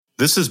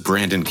This is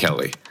Brandon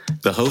Kelly,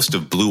 the host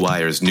of Blue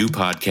Wire's new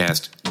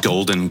podcast,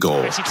 Golden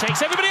Goal. Messi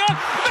takes everybody on.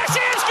 Messi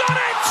has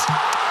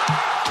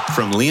got it!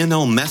 From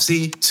Lionel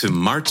Messi to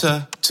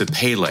Marta to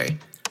Pele,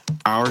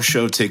 our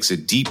show takes a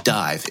deep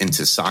dive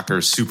into soccer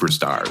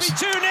superstars.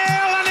 2-0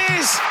 and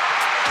is.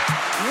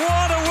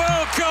 What a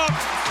World Cup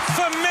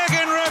for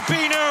Megan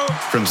Rapinoe.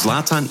 From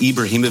Zlatan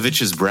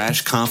Ibrahimovic's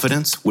brash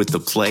confidence with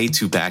the play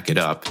to back it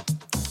up,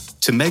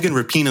 to Megan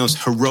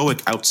Rapinoe's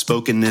heroic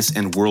outspokenness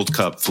and World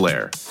Cup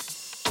flair.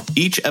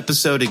 Each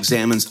episode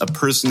examines a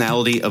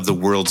personality of the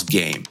world's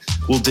game.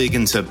 We'll dig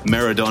into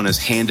Maradona's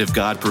Hand of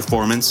God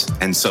performance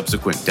and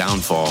subsequent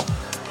downfall,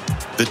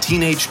 the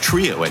teenage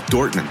trio at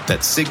Dortmund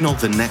that signal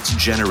the next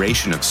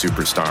generation of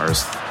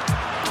superstars,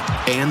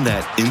 and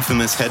that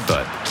infamous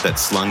headbutt that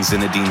slung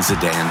Zinedine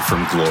Zidane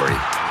from glory.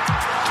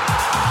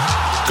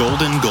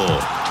 Golden Goal,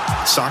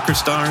 soccer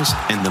stars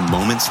and the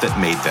moments that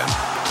made them.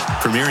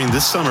 Premiering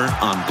this summer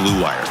on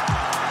Blue Wire.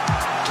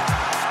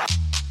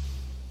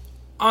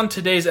 On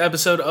today's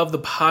episode of the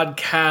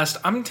podcast,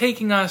 I'm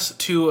taking us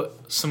to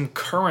some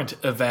current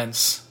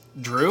events.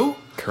 Drew?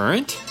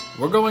 Current?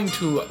 We're going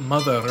to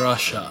Mother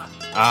Russia.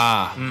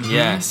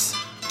 Yes.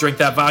 Drink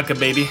that vodka,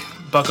 baby.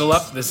 Buckle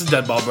up. This is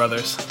Deadball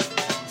Brothers.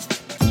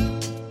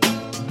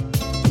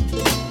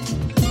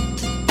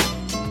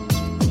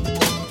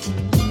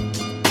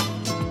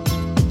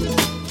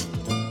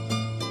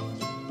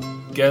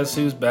 Guess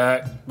who's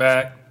back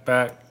again.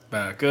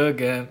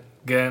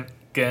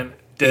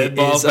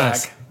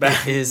 Deadball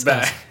back. It is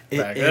back. us. It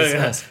Back is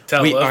again. us.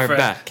 Tell We a are friend.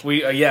 back.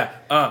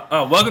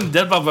 Welcome to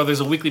Deadball Brothers,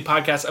 a weekly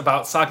podcast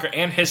about soccer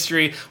and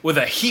history with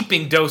a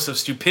heaping dose of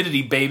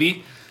stupidity,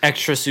 baby.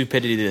 Extra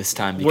stupidity this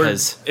time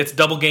because It's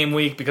double game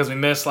week because we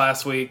missed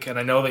last week, and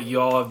I know that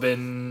you all have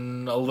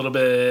been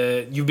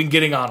you've been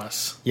getting on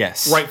us.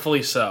 yes,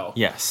 Rightfully so.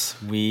 yes,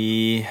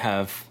 we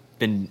have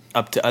been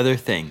up to other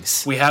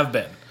things. We have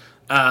been.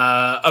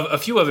 A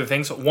few other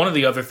things. One of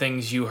the other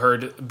things you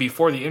heard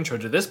before the intro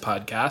to this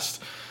podcast,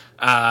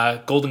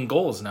 Golden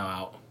Goal is now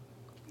out.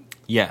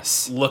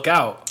 Yes, Look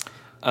out.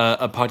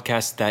 a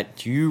podcast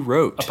that you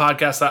wrote A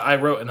podcast that I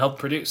wrote and helped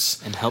produce.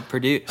 and helped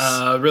produce.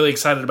 Really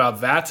excited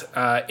about that.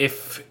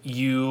 If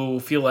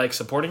you feel like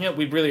supporting it,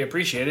 we'd really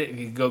appreciate it.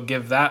 You could go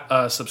give that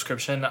a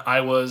subscription.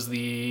 I was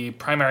the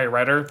primary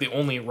writer, the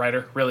only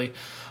writer, really,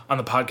 on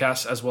the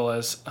podcast, as well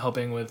as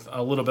helping with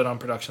a little bit on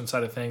production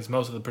side of things.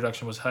 Most of the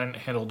production was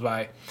handled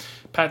by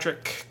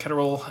Patrick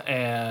Ketterall,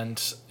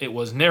 and it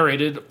was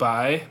narrated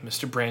by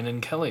Mr. Brandon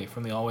Kelly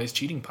from the Always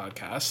Cheating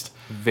podcast.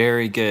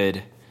 Very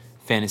good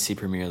Fantasy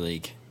Premier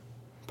League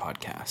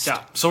podcast.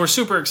 Yeah, so we're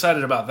super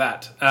excited about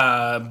that.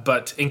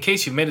 But in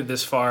case you've made it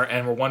this far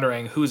and we're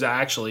wondering who's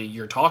actually who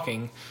you're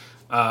talking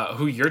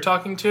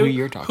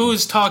to,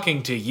 who's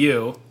talking to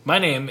you, my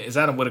name is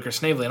Adam Whitaker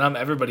Snavely, and I'm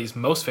everybody's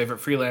most favorite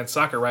freelance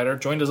soccer writer,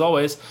 joined as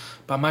always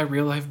by my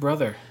real-life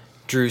brother,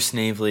 Drew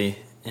Snavely.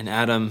 And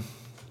Adam,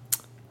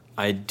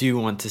 I do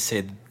want to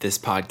say that this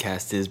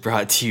podcast is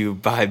brought to you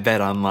by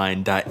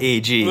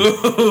betonline.ag.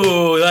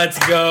 Ooh, let's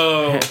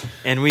go.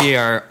 And we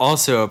are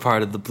also a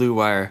part of the Blue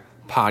Wire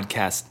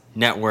Podcast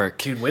Network.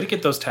 Dude, way to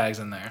get those tags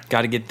in there.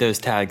 Got to get those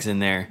tags in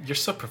there. You're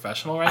so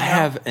professional right I now.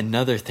 have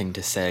another thing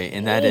to say,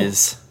 and that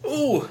is,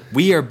 Ooh,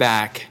 we are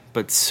back,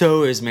 but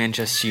so is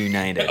Manchester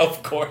United.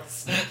 of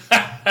course.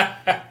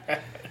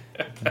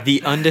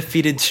 The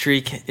undefeated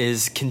streak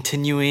is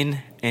continuing,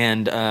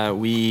 and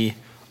we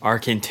are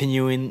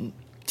continuing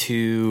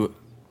to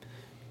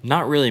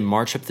not really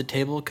march up the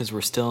table because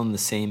we're still in the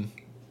same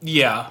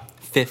Yeah,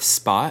 fifth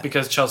spot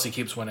because Chelsea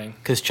keeps winning.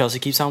 because Chelsea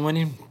keeps on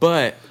winning,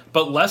 but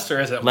Leicester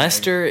isn't winning.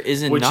 Leicester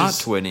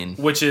isn't winning.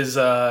 Which is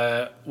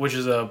a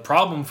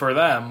problem for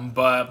them,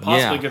 but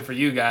possibly Yeah. good for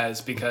you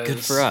guys because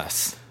Good for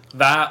us.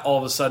 that all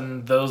of a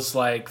sudden those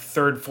like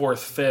third,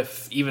 fourth,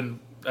 fifth, even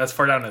as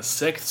far down as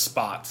sixth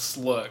spots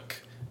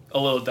look a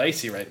little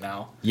dicey right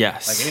now.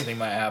 Yes. Like anything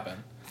might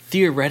happen.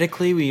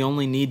 Theoretically, we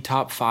only need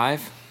top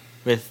 5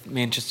 with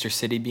Manchester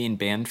City being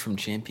banned from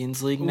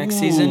Champions League next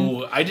season.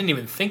 Ooh, I didn't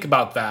even think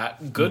about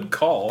that. Good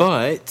call.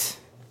 But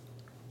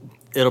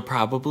it'll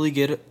probably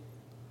get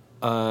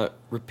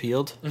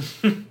repealed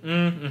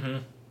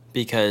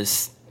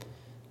because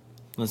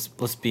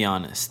let's be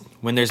honest,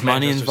 when there's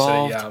money Manchester City,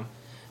 involved, yeah.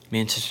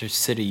 Manchester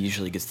City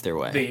usually gets their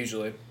way. They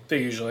usually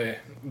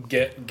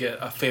get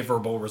a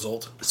favorable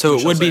result. So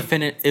we it would shall be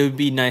say. it would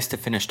be nice to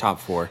finish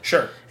top 4.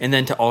 Sure. And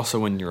then to also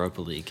win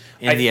Europa League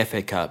and the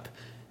FA Cup.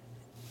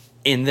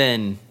 And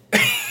then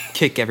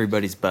kick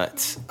everybody's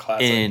butts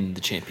Classic. in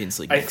the Champions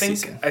League next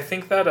season. I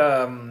think that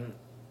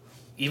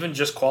even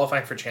just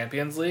qualifying for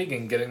Champions League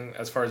and getting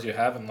as far as you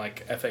have in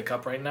like FA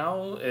Cup right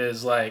now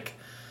is like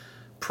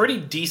pretty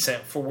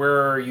decent for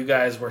where you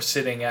guys were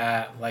sitting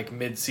at like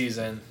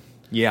mid-season,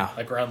 Yeah.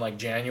 like around like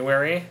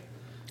January.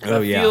 Oh,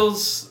 That yeah.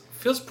 feels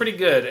pretty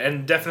good,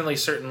 and definitely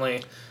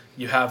certainly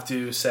you have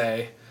to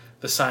say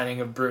the signing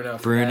of Bruno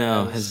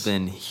Fernandes has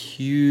been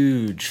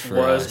huge for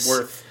us.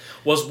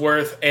 was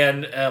worth,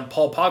 and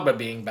Paul Pogba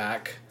being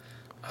back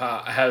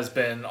has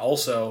been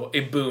also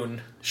a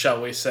boon,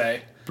 shall we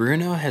say.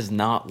 Bruno has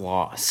not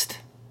lost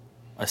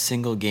a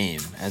single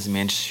game as a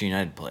Manchester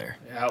United player.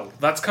 Yeah,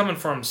 that's coming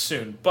for him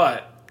soon,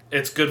 but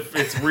it's good.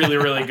 It's really,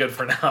 really good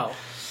for now.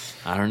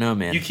 I don't know,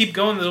 man. You keep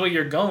going the way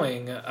you're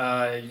going, you're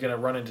going to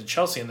run into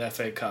Chelsea in the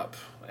FA Cup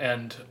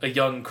and a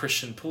young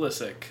Christian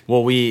Pulisic.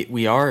 Well,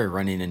 we are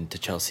running into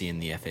Chelsea in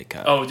the FA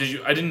Cup. Oh, did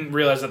you? I didn't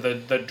realize that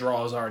the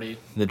draw is already.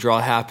 The draw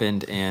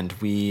happened, and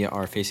we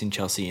are facing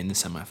Chelsea in the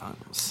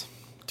semifinals.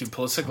 Dude,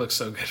 Pulisic looks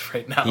so good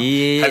right now.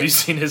 He- Have you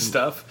seen his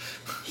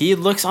stuff? He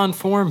looks on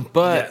form,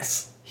 but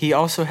Yes. he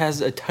also has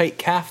a tight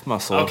calf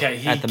muscle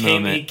Okay, at the he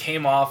moment.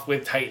 came off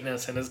with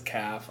tightness in his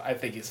calf. I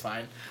think he's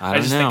fine. I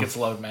don't just know. think it's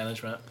load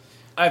management.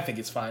 I think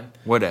it's fine.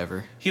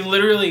 Whatever.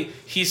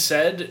 He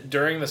said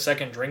during the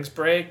second drinks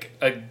break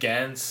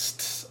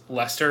against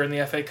Leicester in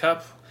the FA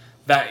Cup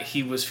that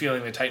he was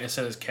feeling the tightness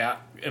in his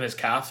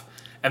calf,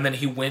 and then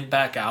he went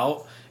back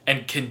out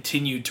and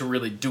continued to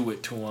really do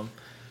it to him.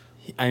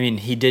 I mean,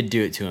 he did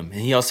do it to him.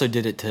 And he also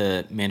did it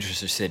to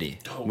Manchester City,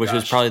 Oh, which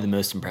was gosh. probably the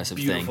most impressive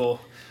Beautiful.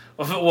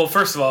 Well,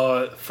 first of all,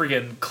 a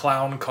friggin'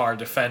 clown car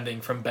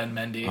defending from Ben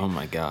Mendy. thing. Oh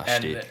my gosh,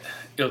 and dude.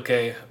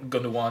 Ilkay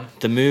Gundogan.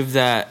 The move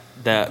that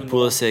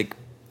Pulisic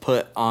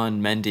put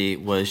on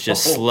Mendy was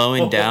just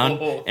slowing down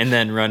and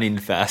then running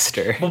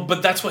faster. Well,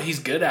 but that's what he's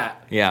good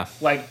at. Yeah,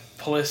 Like,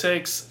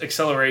 Pulisic's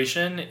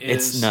acceleration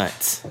is it's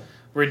nuts.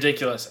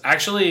 ridiculous.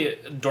 Actually,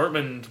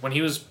 Dortmund, when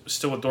he was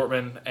still with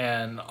Dortmund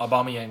and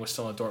Aubameyang was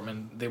still at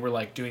Dortmund, they were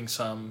like doing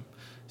some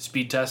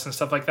speed tests and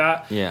stuff like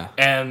that. Yeah.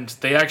 And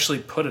they actually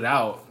put it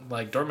out.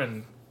 Like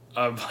Dortmund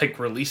like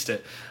released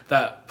it.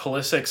 That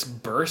Pulisic's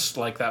burst,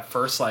 like that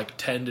first like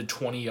 10 to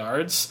 20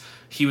 yards,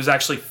 he was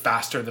actually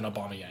faster than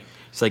Aubameyang.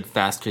 It's like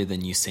faster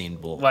than Usain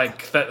Bolt.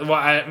 Like that. Well,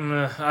 I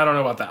don't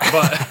know about that,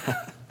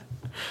 but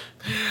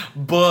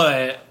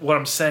but what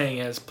I'm saying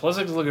is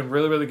Pulisic is looking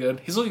really, really good.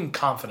 He's looking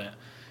confident,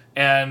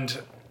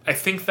 and I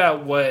think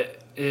that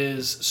what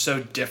is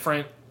so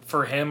different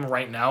for him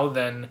right now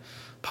than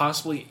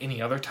possibly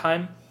any other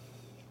time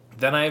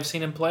that I have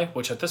seen him play,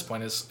 which at this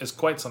point is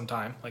quite some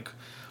time. Like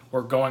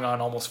we're going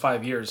on almost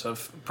 5 years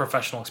of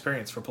professional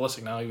experience for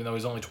Pulisic now, even though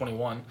he's only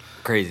 21,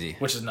 Crazy.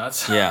 which is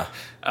nuts. Yeah.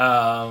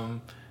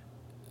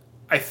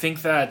 I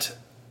think that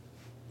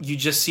you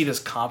just see this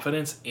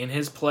confidence in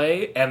his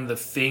play and the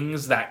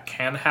things that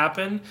can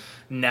happen.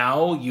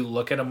 Now you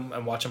look at him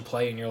and watch him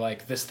play and you're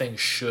like, this thing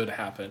should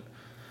happen.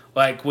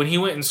 Like when he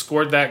went and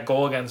scored that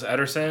goal against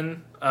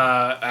Ederson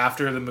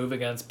after the move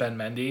against Ben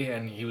Mendy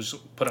and he was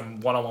put him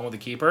one-on-one with the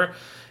keeper,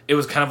 it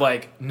was kind of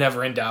like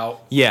never in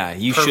doubt. Yeah,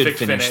 you should Perfect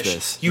finish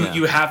this. You Yeah.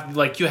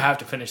 you have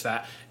to finish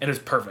that, and it was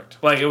perfect.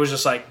 Like it was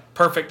just like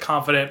perfect,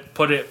 confident.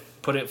 Put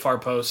it far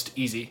post,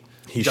 easy.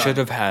 He Done. should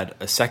have had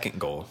a second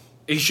goal.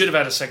 He should have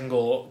had a second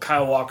goal.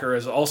 Kyle Walker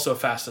is also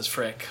fast as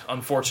frick,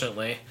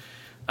 unfortunately.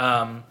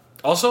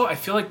 Also, I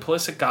feel like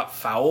Pulisic got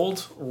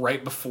fouled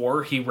right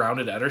before he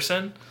rounded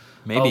Ederson.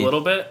 Maybe. A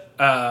little bit,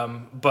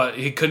 but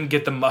he couldn't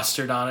get the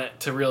mustard on it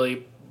to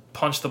really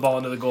punch the ball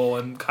into the goal,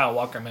 and Kyle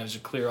Walker managed to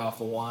clear off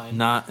the line.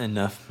 Not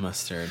enough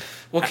mustard.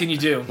 What can you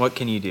do? What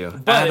can you do?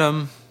 But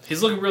Adam,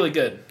 he's looking really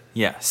good.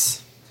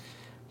 yes.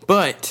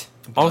 But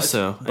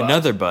also, but,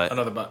 another butt.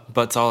 Another butt.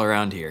 Butts all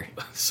around here.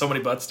 So many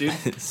butts, dude.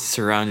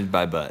 Surrounded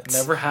by butts.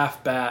 Never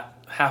half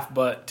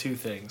butt, two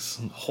things.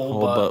 Whole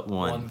butt, butt,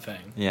 one. one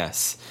thing.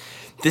 Yes.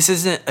 This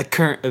isn't a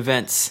current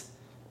events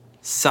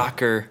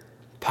soccer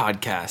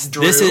podcast.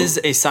 Drew? This is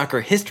a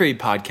soccer history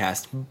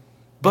podcast.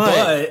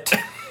 But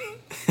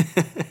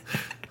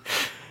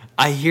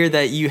I hear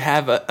that you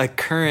have a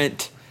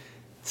current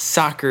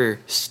soccer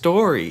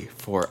story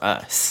for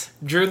us.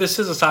 Drew, this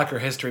is a soccer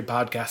history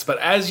podcast, but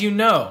as you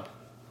know,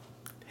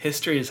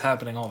 history is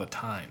happening all the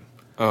time.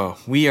 Oh,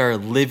 we are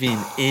living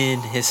in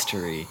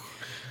history.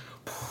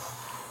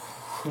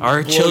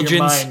 Our Blow your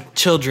children's mind.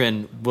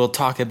 children will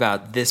talk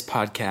about this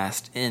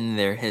podcast in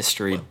their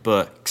history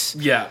books.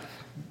 Yeah.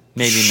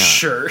 Maybe not.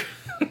 Sure.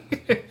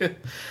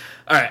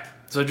 All right.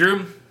 So,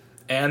 Drew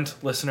and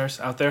listeners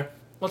out there,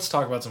 let's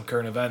talk about some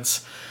current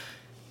events.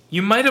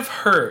 You might have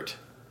heard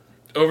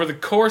over the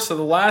course of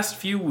the last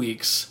few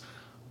weeks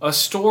a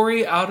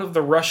story out of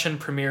the Russian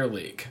Premier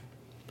League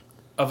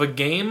of a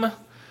game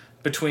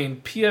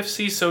between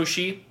PFC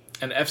Sochi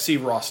and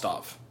FC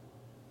Rostov.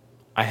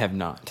 I have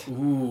not.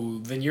 Ooh,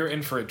 then you're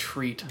in for a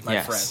treat, my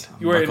Yes, friend.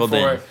 You are in buckled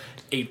for in.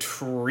 a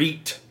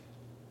treat.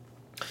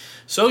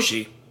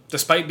 Sochi,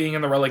 despite being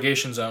in the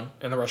relegation zone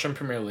in the Russian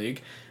Premier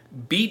League,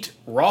 beat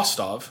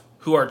Rostov,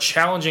 who are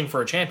challenging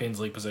for a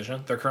Champions League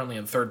position. They're currently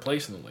in third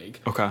place in the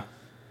league, Okay.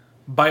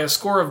 by a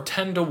score of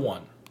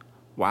 10-1.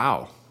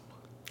 Wow.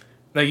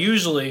 Now,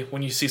 usually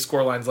when you see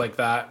scorelines like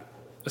that,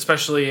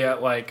 especially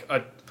at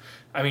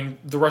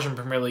the Russian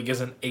Premier League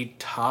isn't a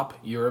top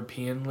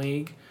European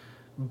league,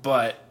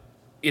 but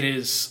it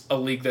is a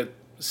league that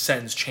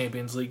sends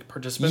Champions League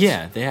participants.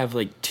 Yeah, they have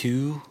like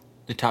the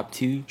top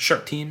two Sure.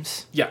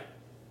 teams. Yeah.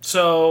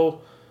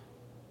 So,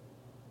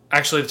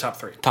 actually, the top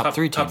three. Top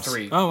three Top teams.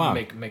 three. Oh, wow.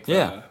 Make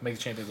Yeah. the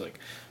Champions League.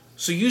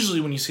 So usually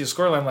when you see a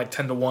scoreline like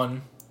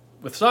 10-1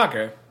 with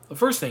soccer, the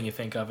first thing you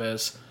think of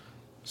is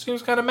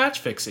seems kind of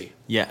match fixy.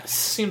 Yes.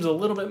 Seems a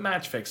little bit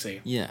match fixy.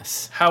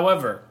 Yes.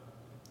 However,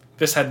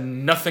 This had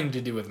nothing to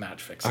do with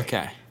match fixing.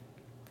 Okay.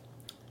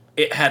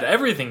 It had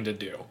everything to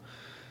do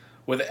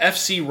with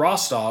FC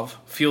Rostov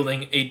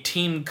fielding a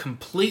team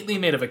completely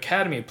made of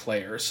academy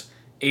players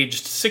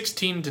aged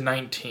 16 to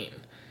 19.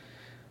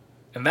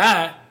 And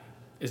that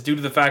is due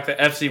to the fact that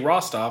FC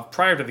Rostov,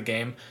 prior to the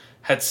game,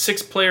 had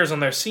 6 players on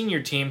their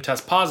senior team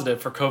test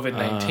positive for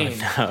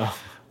COVID-19, No.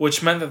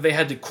 which meant that they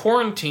had to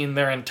quarantine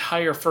their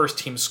entire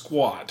first-team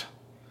squad.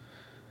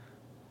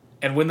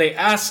 And when they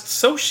asked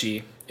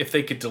Sochi if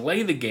they could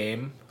delay the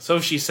game,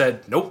 Sochi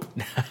said, nope.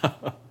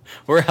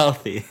 We're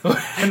healthy.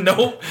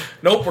 nope,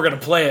 we're going to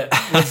play it.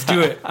 Let's do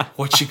it.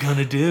 What you going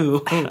to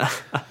do?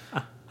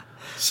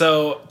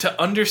 So,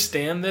 to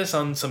understand this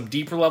on some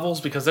deeper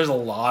levels, because there's a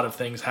lot of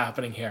things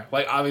happening here.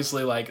 Like,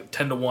 obviously,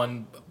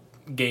 10-1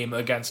 game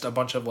against a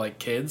bunch of,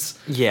 kids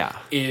Yeah.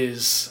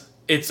 is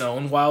its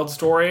own wild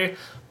story,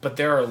 but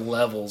there are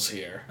levels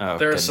here. Oh,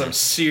 there are some goodness.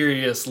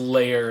 serious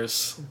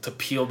layers to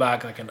peel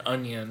back like an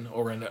onion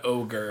or an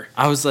ogre.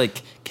 I was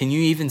like, can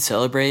you even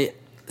celebrate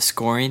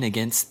scoring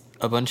against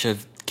a bunch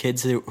of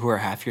kids who are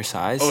half your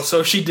size? Oh,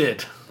 so she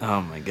did.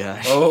 Oh my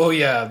gosh. Oh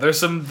yeah, there's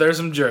some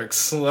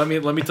jerks. Let me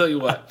tell you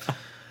what.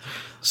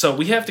 So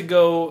we have to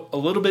go a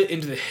little bit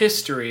into the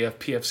history of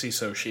PFC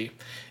Sochi,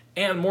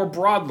 and more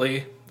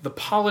broadly, the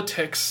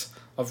politics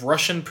of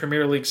Russian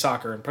Premier League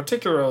soccer, and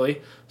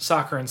particularly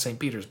soccer in St.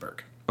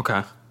 Petersburg.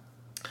 Okay.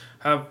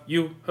 Have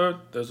you heard?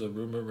 There's a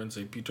rumor in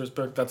St.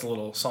 Petersburg. That's a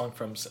little song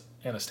from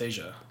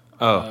Anastasia,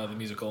 Oh. the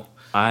musical.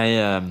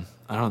 I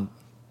don't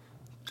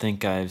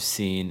think I've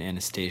seen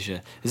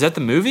Anastasia. Is that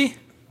the movie?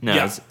 No.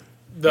 Yeah. It's,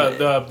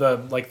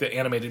 The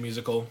animated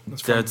musical.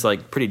 It's from- that's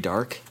like pretty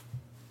dark.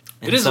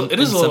 It is a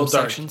little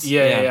dark.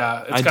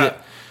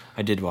 Yeah.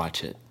 I did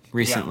watch it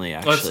recently,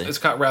 Yeah. Well, actually. it's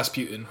got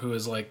Rasputin, who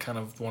is kind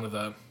of one of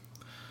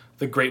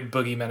the great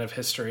boogeymen of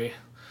history.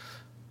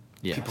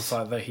 Yes. People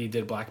thought that he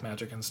did black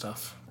magic and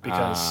stuff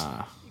because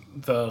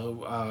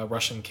the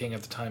Russian king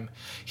at the time,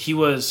 he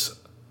was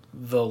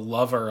the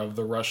lover of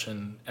the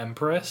Russian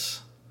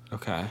empress,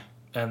 Okay.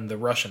 and the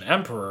Russian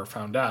emperor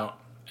found out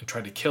and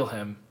tried to kill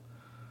him.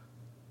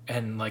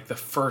 And the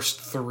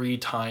first 3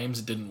 times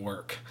it didn't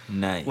work.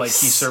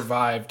 Nice. He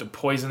survived a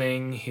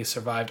poisoning.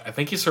 I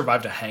think he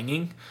survived a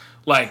hanging.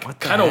 What the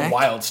Kind of heck?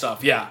 wild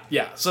stuff. Yeah.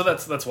 So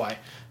that's why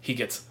he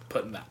gets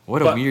put in that.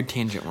 What a But weird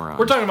tangent we're on.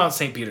 We're talking about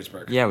St.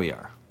 Petersburg. Yeah, we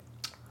are.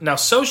 Now,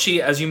 Sochi,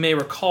 as you may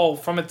recall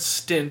from its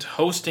stint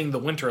hosting the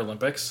Winter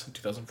Olympics in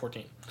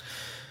 2014,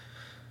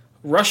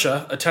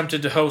 Russia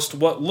attempted to host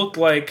what looked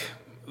like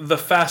the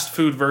fast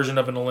food version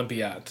of an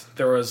Olympiad.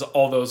 There was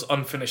all those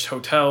unfinished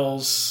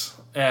hotels,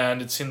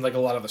 and it seemed like a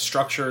lot of the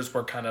structures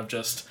were kind of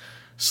just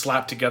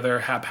slapped together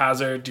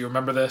haphazard. Do you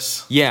remember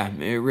this? Yeah,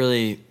 it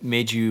really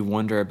made you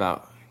wonder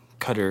about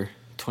Qatar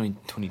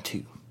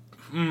 2022.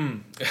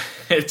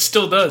 It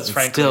still does, It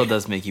frankly. still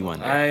does make you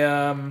wonder.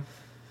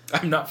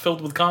 I'm not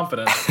filled with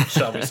confidence,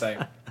 shall we say.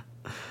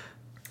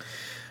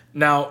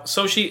 Now,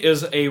 Sochi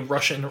is a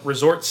Russian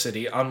resort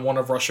city on one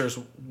of Russia's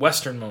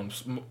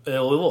westernmost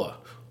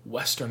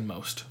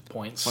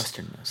points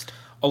Westernmost.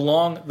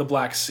 along the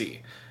Black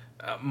Sea.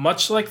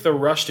 Much like the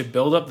rush to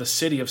build up the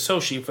city of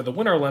Sochi for the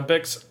Winter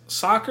Olympics,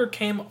 soccer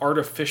came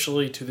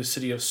artificially to the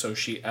city of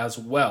Sochi as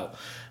well,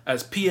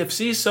 as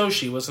PFC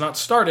Sochi was not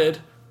started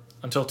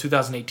until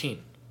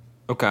 2018.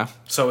 Okay.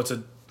 So it's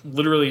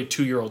literally a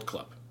 2-year-old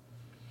club.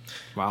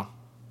 Wow.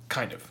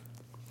 Kind of.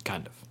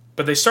 Kind of.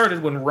 But they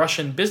started when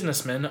Russian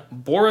businessman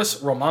Boris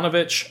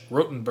Romanovich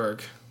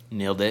Rotenberg,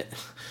 Nailed it.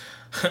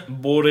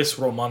 Boris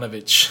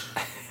Romanovich,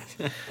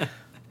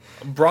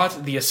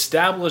 brought the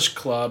established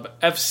club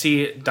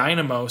FC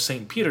Dynamo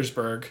St.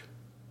 Petersburg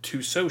to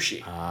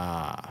Sochi.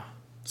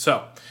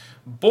 So,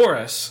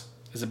 Boris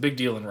is a big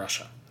deal in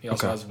Russia. He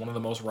also Okay. has one of the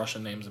most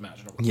Russian names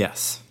imaginable.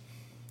 Yes.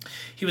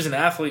 He was an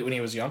athlete when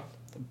he was young,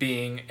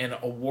 being an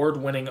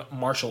award-winning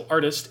martial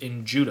artist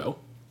in judo.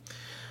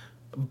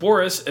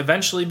 Boris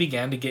eventually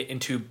began to get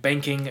into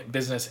banking,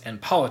 business, and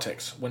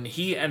politics when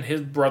he and his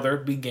brother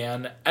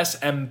began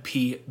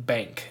SMP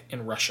Bank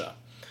in Russia.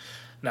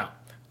 Now,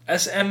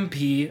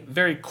 SMP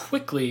very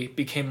quickly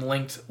became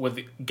linked with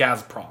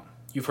Gazprom.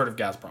 You've heard of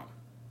Gazprom.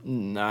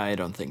 No, I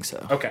don't think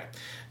so. Okay.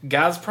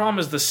 Gazprom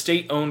is the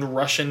state-owned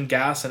Russian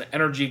gas and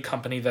energy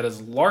company that is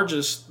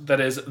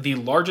the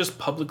largest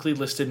publicly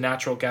listed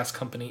natural gas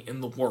company in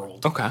the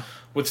world. Okay.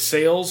 With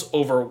sales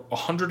over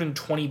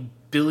 $120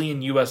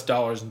 billion US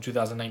in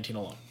 2019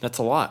 alone. That's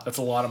a lot. That's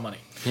a lot of money.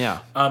 Yeah.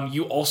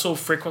 You also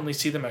frequently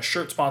see them as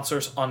shirt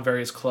sponsors on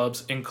various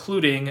clubs,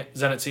 including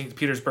Zenit St.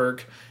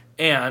 Petersburg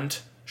and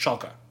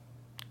Schalke.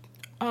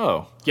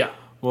 Oh. Yeah.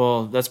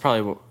 Well, that's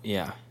probably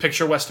yeah.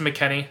 Picture Weston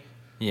McKennie.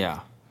 Yeah.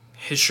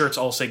 His shirts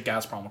all say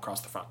Gazprom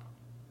across the front.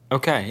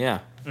 Okay,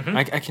 yeah.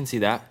 I can see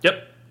that.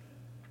 Yep.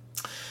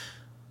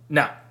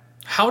 Now,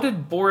 how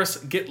did Boris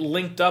get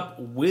linked up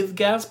with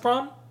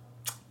Gazprom?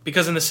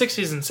 Because in the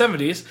 60s and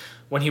 70s,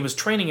 when he was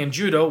training in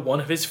judo, one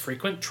of his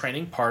frequent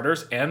training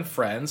partners and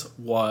friends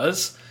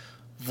was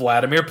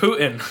Vladimir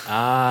Putin.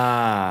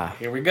 Ah.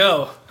 Here we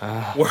go.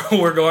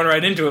 We're going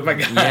right into it, my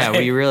guy. Yeah,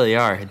 we really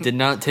are. It did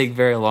not take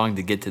very long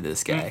to get to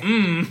this guy.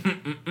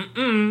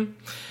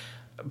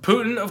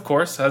 Putin, of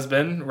course, has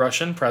been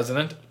Russian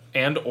president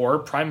and or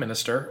prime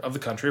minister of the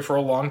country for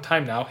a long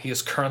time now. He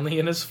is currently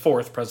in his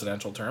 4th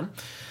presidential term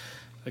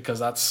because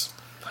that's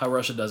how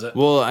Russia does it.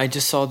 Well, I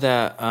just saw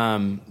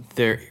that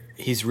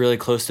he's really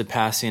close to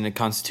passing a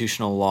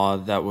constitutional law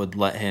that would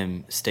let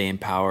him stay in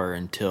power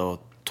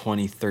until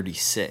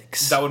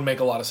 2036. That would make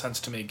a lot of sense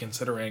to me,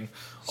 considering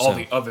all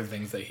the other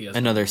things that he has.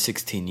 Another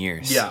 16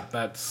 years. Yeah,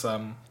 that's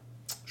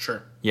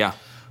sure. Yeah.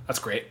 That's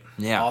great.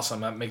 Yeah.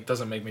 Awesome. That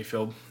doesn't make me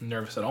feel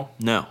nervous at all.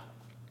 No.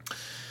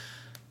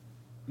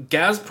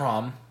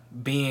 Gazprom,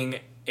 being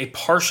a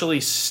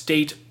partially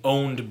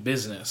state-owned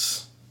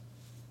business,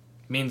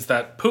 means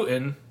that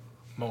Putin,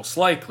 most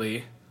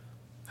likely,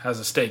 has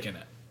a stake in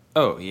it.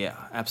 Oh, yeah,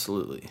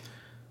 absolutely.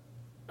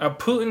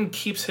 Putin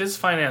keeps his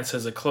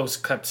finances a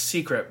close-kept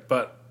secret,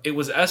 but it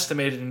was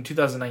estimated in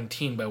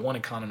 2019 by one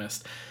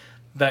economist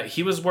that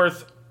he was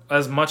worth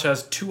as much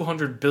as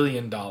 $200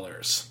 billion.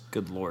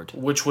 Good Lord.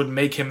 Which would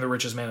make him the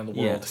richest man in the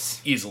world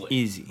easily.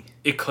 Easy.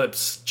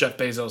 Eclipse Jeff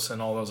Bezos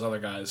and all those other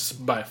guys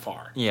by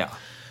far. Yeah.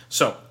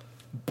 So,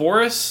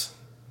 Boris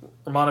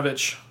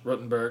Romanovich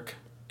Rotenberg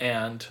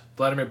and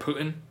Vladimir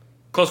Putin,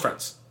 close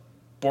friends.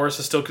 Boris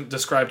is still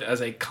described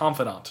as a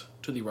confidant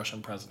to the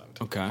Russian president.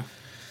 Okay.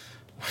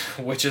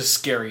 Which is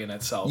scary in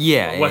itself.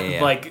 Yeah,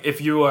 yeah. Like,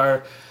 if you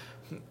are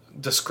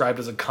described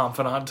as a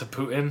confidant to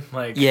Putin,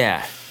 like...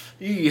 Yeah.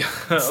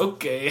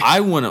 Okay.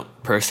 I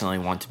wouldn't personally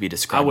want to be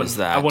described as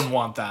that. I wouldn't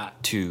want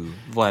that. To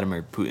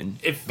Vladimir Putin.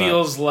 It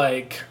feels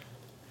like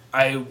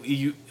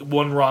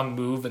one wrong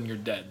move and you're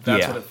dead.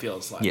 That's what it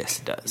feels like. Yes,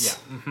 it does.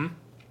 Yeah. Mm-hmm.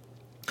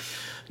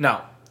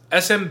 Now,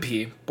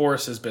 SMP,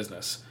 Boris's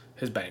business,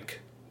 his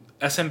bank,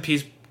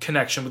 SMP's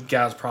connection with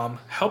Gazprom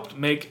helped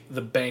make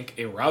the bank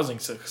a rousing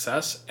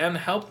success and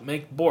helped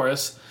make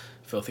Boris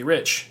filthy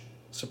rich.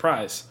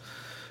 Surprise.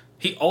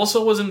 He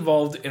also was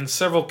involved in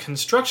several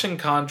construction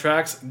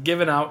contracts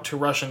given out to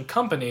Russian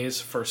companies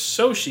for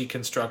Sochi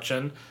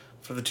construction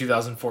for the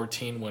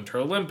 2014 Winter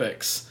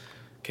Olympics.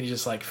 Can you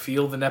just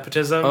feel the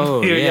nepotism?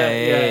 Oh,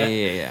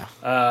 yeah.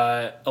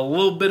 A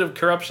little bit of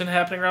corruption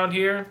happening around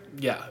here.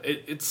 Yeah,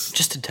 it's...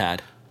 Just a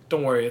tad.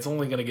 Don't worry, it's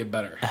only going to get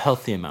better. A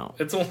healthy amount.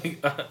 It's only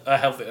a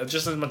healthy...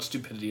 Just as much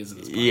stupidity as in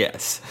this podcast.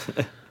 Yes.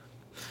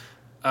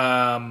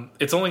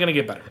 It's only going to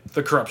get better.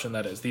 The corruption,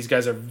 that is. These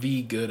guys are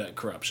good at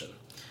corruption.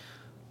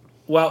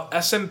 While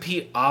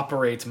SMP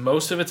operates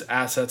most of its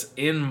assets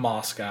in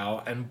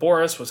Moscow, and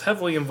Boris was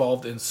heavily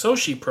involved in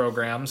Sochi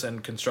programs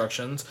and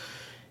constructions,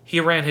 he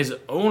ran his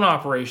own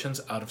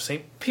operations out of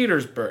St.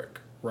 Petersburg,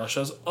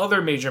 Russia's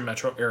other major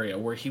metro area,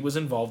 where he was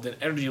involved in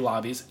energy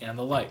lobbies and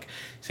the like.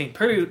 St.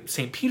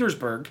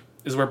 Petersburg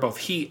is where both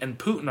he and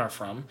Putin are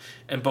from,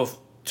 and both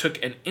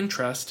took an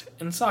interest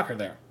in soccer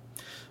there.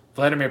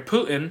 Vladimir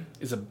Putin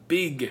is a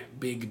big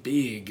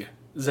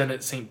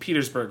Zenit St.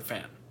 Petersburg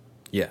fan.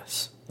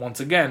 Yes. Once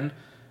again,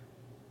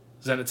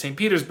 Zenit St.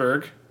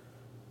 Petersburg,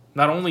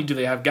 not only do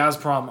they have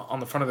Gazprom on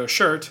the front of their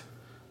shirt,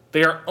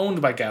 they are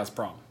owned by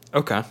Gazprom.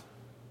 Okay.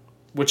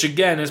 Which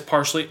again is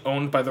partially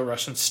owned by the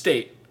Russian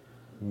state.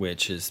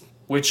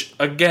 Which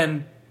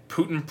again,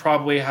 Putin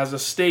probably has a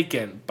stake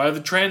in. By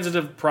the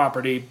transitive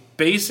property,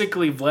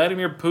 basically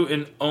Vladimir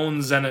Putin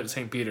owns Zenit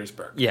St.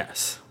 Petersburg.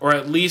 Yes. Or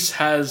at least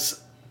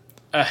has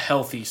a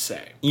healthy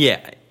say.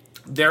 Yeah.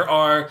 There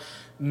are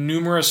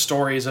numerous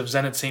stories of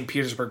Zenit St.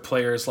 Petersburg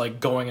players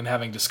going and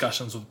having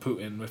discussions with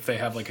Putin if they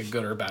have a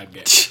good or bad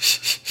game.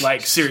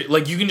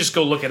 Seriously, you can just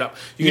go look it up.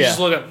 You can just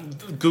look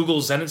up Google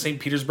Zenit St.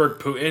 Petersburg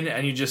Putin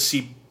and you just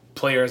see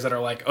players that are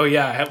like, oh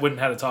yeah, I went and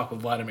had a talk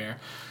with Vladimir.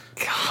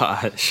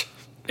 Gosh.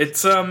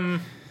 It's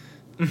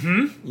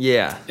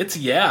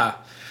Yeah.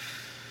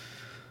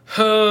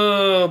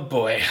 Oh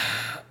boy.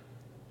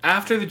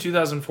 After the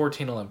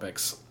 2014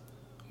 Olympics,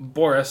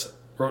 Boris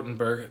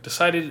Rotenberg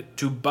decided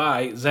to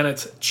buy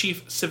Zenit's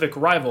chief civic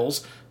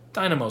rivals,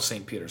 Dynamo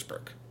St.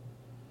 Petersburg.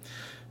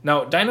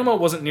 Now, Dynamo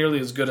wasn't nearly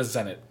as good as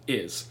Zenit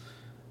is,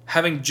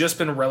 having just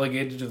been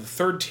relegated to the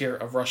third tier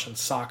of Russian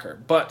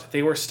soccer, but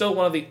they were still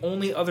one of the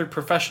only other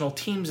professional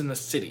teams in the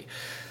city.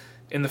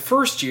 In the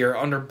first year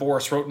under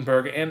Boris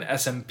Rotenberg and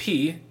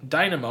SMP,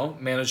 Dynamo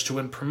managed to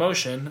win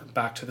promotion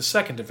back to the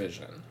second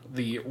division,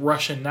 the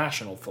Russian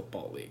National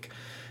Football League,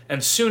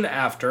 and soon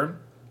after,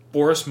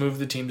 Boris moved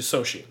the team to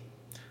Sochi.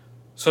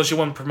 Sochi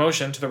won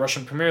promotion to the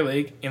Russian Premier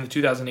League in the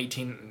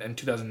 2018 and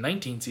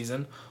 2019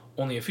 season,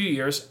 only a few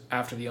years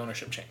after the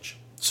ownership change.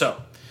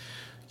 So,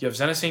 you have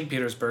Zenit St.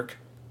 Petersburg,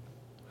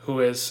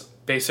 who is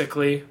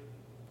basically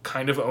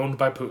kind of owned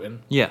by Putin.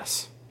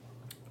 Yes.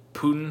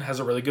 Putin has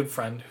a really good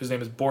friend whose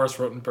name is Boris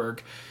Rotenberg.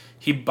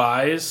 He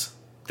buys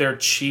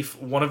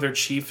one of their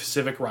chief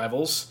civic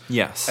rivals.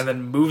 Yes. And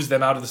then moves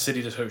them out of the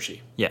city to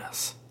Sochi.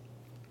 Yes.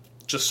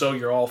 Just so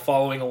you're all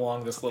following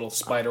along this little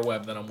spider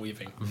web that I'm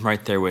weaving. I'm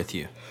right there with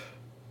you.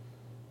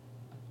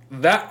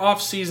 That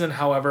offseason,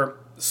 however,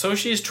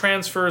 Sochi's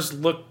transfers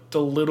looked a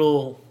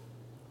little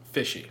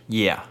fishy.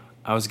 Yeah,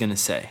 I was going to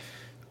say.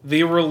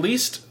 They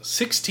released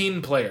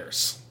 16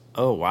 players.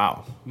 Oh,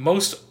 wow.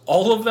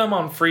 All of them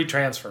on free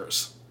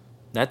transfers.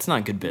 That's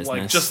not good business.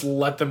 Like, just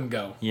let them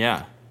go.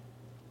 Yeah.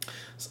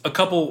 A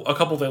couple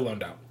they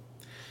loaned out.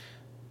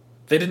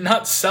 They did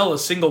not sell a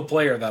single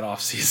player that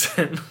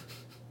offseason.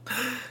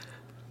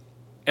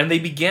 And they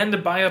began to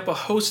buy up a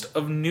host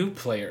of new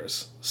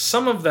players.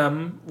 Some of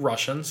them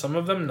Russian, some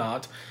of them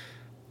not.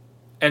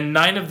 And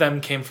 9 of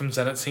them came from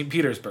Zenit St.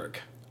 Petersburg.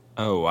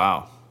 Oh,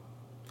 wow.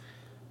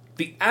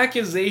 The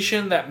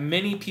accusation that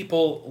many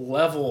people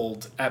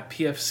leveled at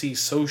PFC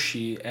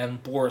Sochi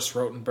and Boris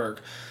Rotenberg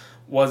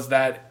was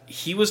that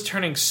he was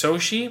turning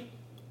Sochi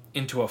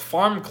into a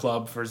farm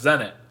club for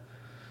Zenit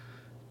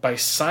by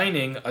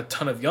signing a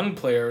ton of young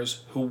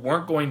players who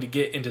weren't going to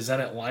get into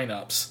Zenit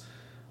lineups.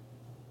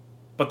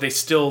 But they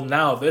still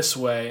now, this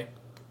way,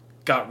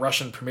 got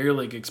Russian Premier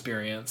League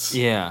experience.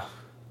 Yeah.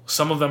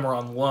 Some of them are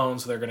on loan,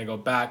 so they're going to go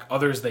back.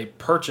 Others they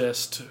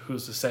purchased.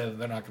 Who's to say that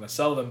they're not going to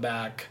sell them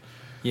back?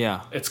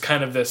 Yeah. It's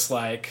kind of this,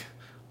 like...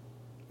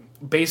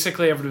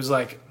 Basically, everybody's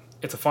like,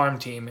 it's a farm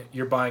team.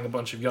 You're buying a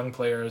bunch of young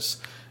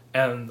players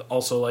and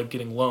also, like,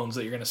 getting loans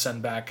that you're going to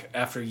send back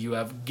after you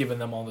have given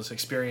them all this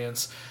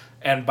experience.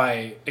 And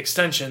by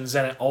extension,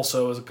 Zenit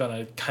also is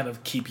going to kind of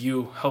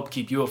help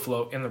keep you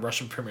afloat in the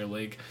Russian Premier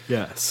League.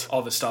 Yes.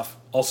 All this stuff.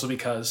 Also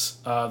because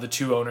the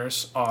 2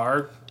 owners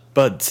are...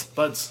 Buds.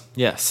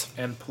 Yes.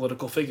 And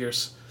political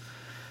figures.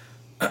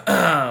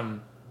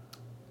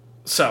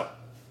 So,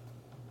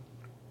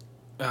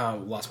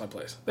 lost my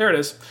place. There it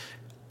is.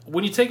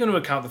 When you take into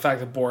account the fact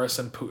that Boris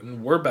and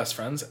Putin were best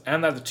friends,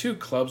 and that the 2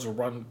 clubs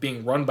were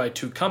being run by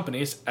 2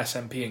 companies,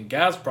 SMP and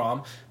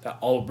Gazprom, that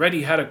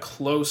already had a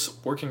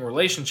close working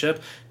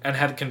relationship and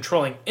had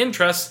controlling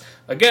interests,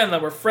 again,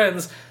 that were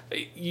friends,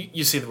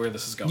 you see where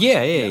this is going.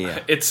 Yeah.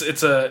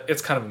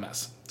 It's kind of a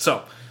mess.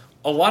 So,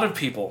 a lot of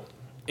people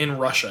in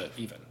Russia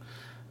even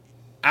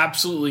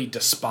absolutely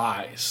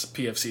despise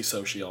PFC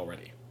Sochi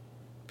already.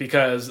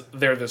 Because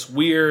they're this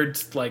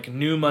weird, like,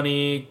 new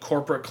money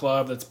corporate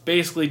club that's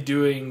basically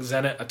doing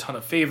Zenit a ton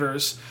of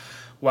favors,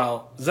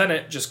 while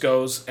Zenit just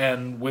goes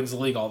and wins the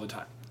league all the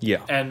time.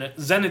 Yeah. And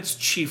Zenit's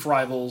chief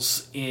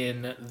rivals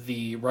in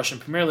the Russian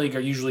Premier League are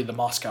usually the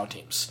Moscow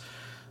teams.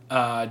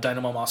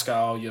 Dynamo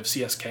Moscow, you have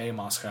CSK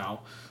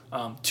Moscow,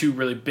 2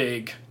 really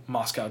big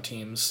Moscow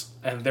teams,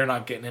 and they're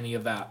not getting any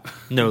of that.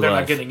 No, they're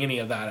not getting any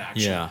of that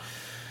action. Yeah.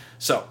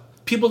 So,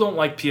 people don't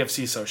like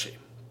PFC Sochi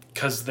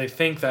because they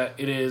think that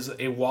it is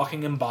a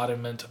walking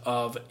embodiment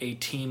of a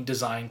team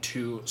designed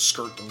to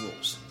skirt the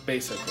rules,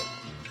 basically.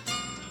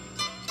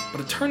 But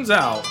it turns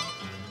out,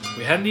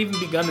 we hadn't even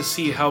begun to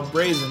see how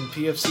brazen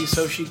PFC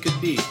Sochi could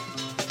be.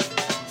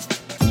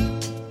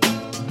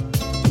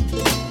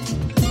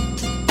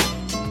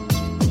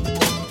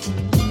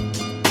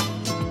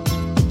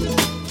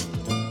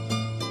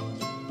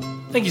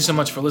 Thank you so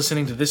much for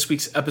listening to this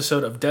week's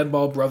episode of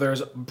Deadball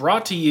Brothers,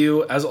 brought to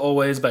you, as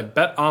always, by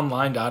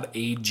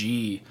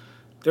BetOnline.ag.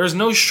 There is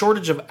no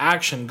shortage of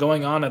action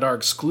going on at our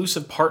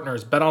exclusive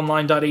partners,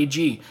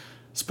 BetOnline.ag.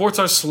 Sports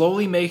are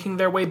slowly making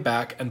their way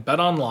back, and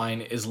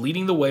BetOnline is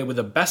leading the way with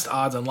the best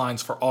odds and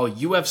lines for all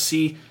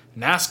UFC,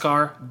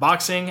 NASCAR,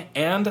 boxing,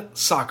 and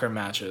soccer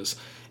matches.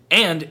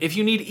 And if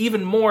you need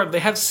even more, they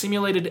have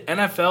simulated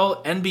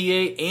NFL,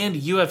 NBA, and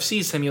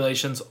UFC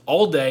simulations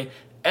all day,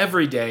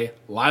 every day,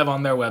 live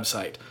on their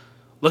website.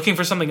 Looking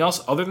for something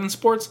else other than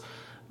sports?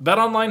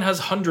 BetOnline has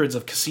hundreds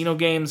of casino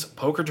games,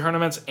 poker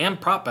tournaments,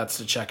 and prop bets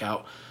to check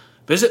out.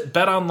 Visit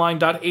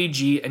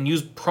betonline.ag and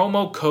use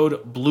promo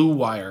code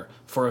BLUEWIRE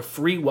for a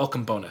free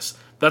welcome bonus.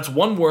 That's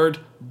one word,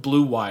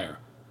 BLUEWIRE.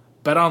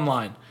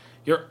 BetOnline,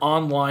 your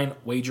online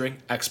wagering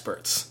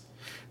experts.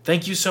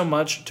 Thank you so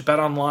much to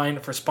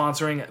BetOnline for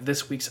sponsoring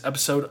this week's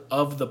episode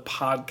of the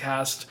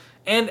podcast.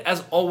 And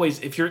as always,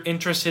 if you're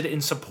interested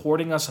in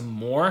supporting us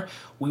more,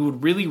 we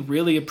would really,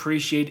 really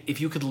appreciate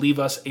if you could leave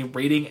us a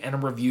rating and a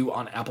review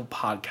on Apple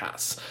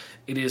Podcasts.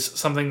 It is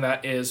something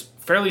that is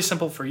fairly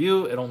simple for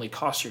you. It only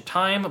costs your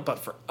time, but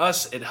for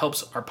us, it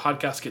helps our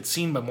podcast get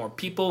seen by more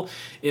people.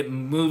 It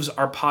moves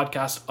our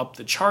podcast up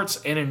the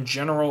charts, and in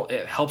general,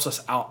 it helps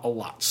us out a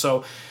lot.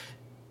 So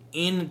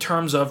in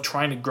terms of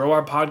trying to grow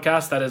our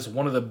podcast, that is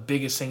one of the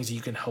biggest things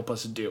you can help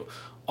us do.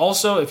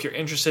 Also, if you're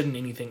interested in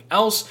anything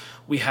else,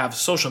 we have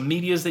social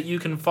medias that you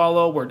can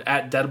follow. We're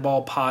at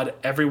DeadballPod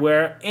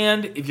everywhere.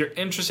 And if you're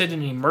interested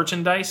in any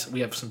merchandise,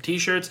 we have some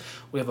t-shirts,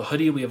 we have a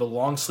hoodie, we have a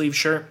long sleeve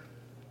shirt.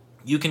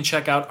 You can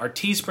check out our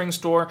Teespring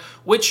store,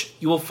 which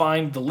you will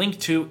find the link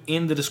to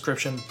in the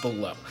description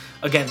below.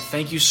 Again,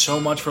 thank you so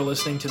much for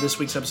listening to this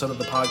week's episode of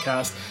the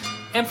podcast.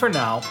 And for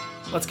now,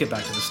 let's get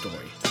back to the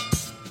story.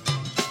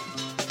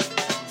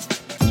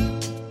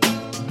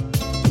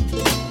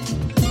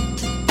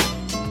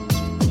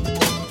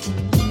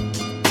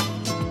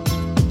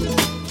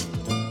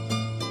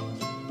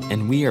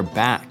 And we are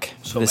back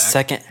for the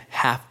second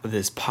half of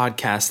this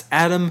podcast.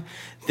 Adam,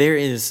 there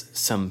is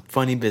some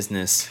funny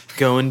business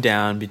going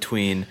down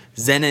between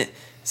Zenit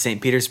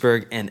St.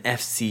 Petersburg and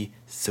FC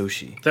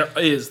Sochi.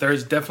 There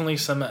is definitely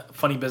some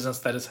funny business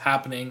that is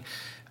happening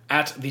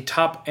at the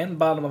top and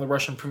bottom of the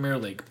Russian Premier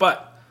League.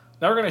 But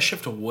Now we're going to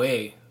shift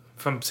away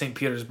from St.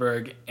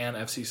 Petersburg and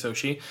FC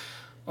Sochi.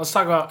 Let's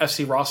talk about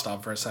FC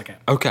Rostov for a second.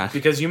 Okay.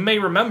 Because you may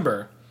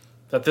remember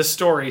that this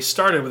story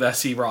started with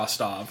FC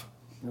Rostov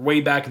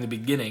way back in the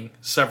beginning,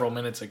 several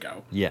minutes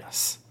ago.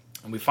 Yes.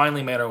 And we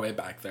finally made our way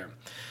back there.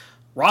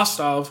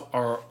 Rostov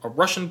are a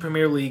Russian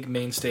Premier League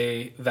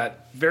mainstay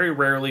that very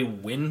rarely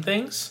win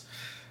things,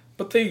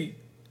 but they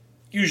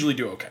usually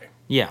do okay.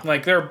 Yeah.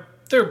 Like, they're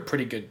a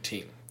pretty good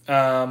team.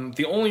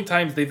 The only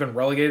times they've been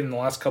relegated in the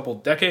last couple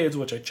decades,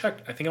 which I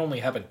checked, I think it only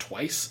happened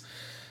twice.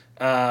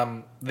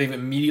 They've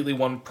immediately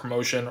won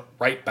promotion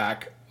right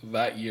back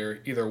that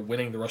year, either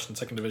winning the Russian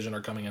second division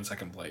or coming in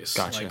second place.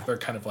 Gotcha. Like, they're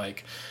kind of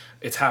like,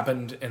 it's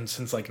happened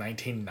since like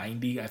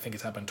 1990. I think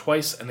it's happened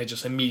twice, and they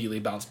just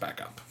immediately bounced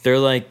back up. They're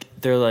like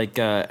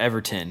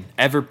Everton,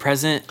 ever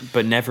present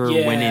but never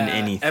winning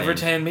anything.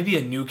 Everton, maybe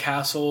a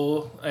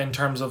Newcastle in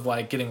terms of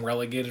like getting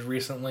relegated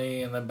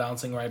recently and then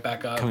bouncing right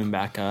back up, coming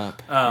back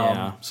up.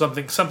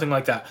 something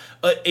like that.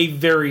 A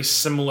very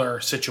similar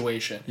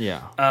situation.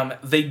 Yeah.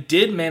 They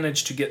did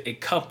manage to get a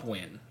cup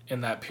win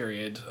in that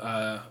period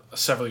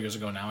several years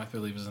ago now. I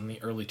believe it was in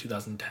the early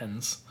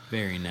 2010s.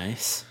 Very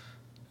nice.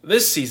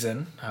 This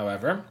season,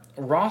 however,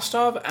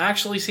 Rostov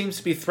actually seems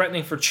to be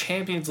threatening for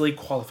Champions League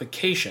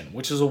qualification,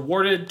 which is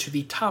awarded to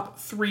the top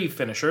 3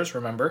 finishers,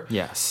 remember?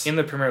 Yes. In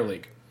the Premier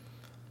League.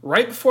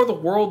 Right before the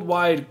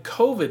worldwide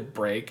COVID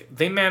break,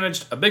 they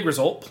managed a big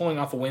result, pulling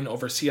off a win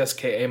over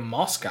CSKA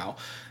Moscow,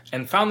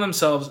 and found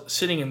themselves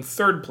sitting in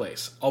 3rd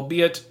place,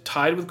 albeit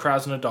tied with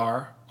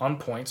Krasnodar on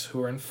points,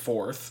 who are in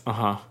 4th.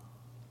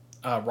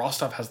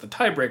 Rostov has the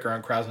tiebreaker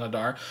on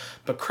Krasnodar,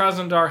 but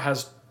Krasnodar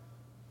has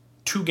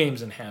 2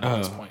 games in hand at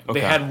this point.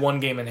 Okay. They had 1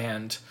 game in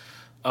hand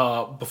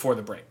before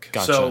the break.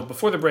 Gotcha. So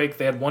before the break,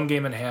 they had 1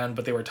 game in hand,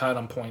 but they were tied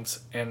on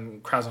points,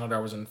 and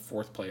Krasnodar was in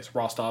 4th place.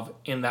 Rostov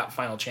in that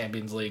final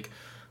Champions League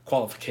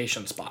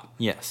qualification spot.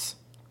 Yes.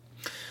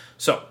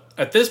 So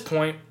at this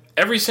point,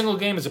 every single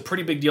game is a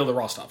pretty big deal to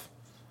Rostov.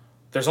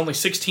 There's only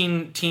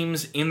 16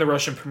 teams in the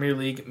Russian Premier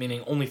League,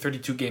 meaning only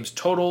 32 games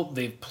total.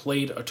 They've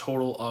played a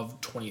total of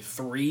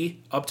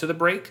 23 up to the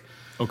break.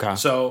 Okay.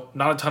 So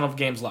not a ton of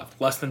games left,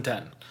 less than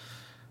 10.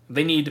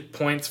 They need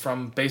points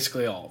from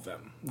basically all of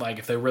them, like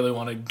if they really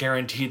want to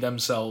guarantee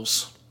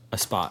themselves a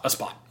spot.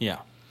 Yeah.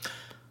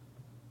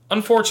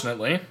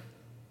 Unfortunately,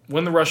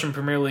 when the Russian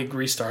Premier League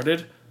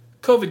restarted,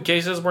 COVID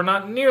cases were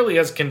not nearly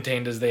as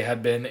contained as they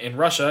had been in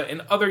Russia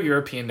and other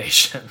European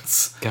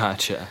nations.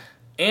 Gotcha.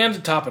 And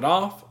to top it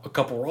off, a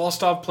couple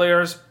Rostov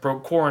players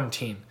broke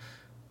quarantine.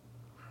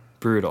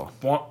 Brutal.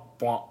 Bwah,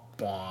 bwah,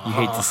 bwah. You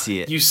hate to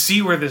see it. You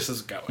see where this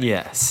is going.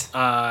 Yes.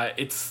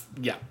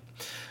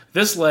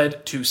 This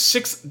led to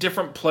 6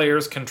 different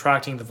players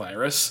contracting the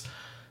virus,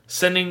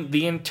 sending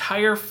the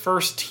entire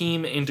first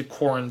team into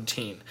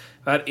quarantine.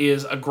 That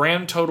is a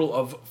grand total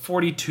of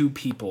 42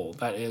 people.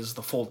 That is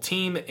the full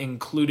team,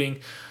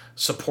 including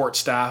support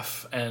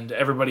staff and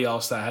everybody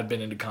else that had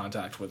been into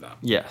contact with them.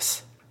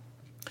 Yes.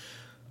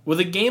 With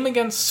a game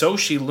against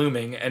Sochi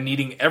looming and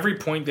needing every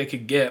point they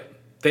could get,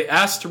 they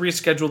asked to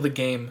reschedule the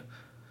game.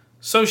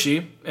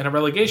 Sochi, in a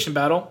relegation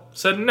battle,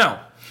 said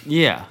no.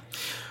 Yeah.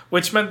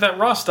 Which meant that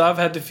Rostov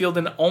had to field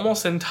an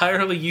almost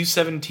entirely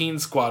U-17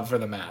 squad for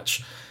the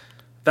match.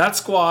 That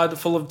squad,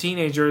 full of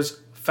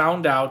teenagers,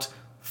 found out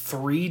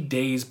 3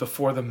 days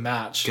before the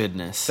match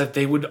Goodness. that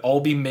they would all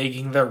be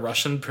making their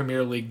Russian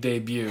Premier League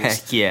debuts.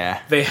 Heck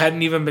yeah. They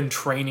hadn't even been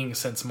training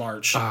since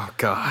March. Oh,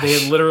 gosh. They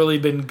had literally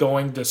been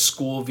going to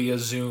school via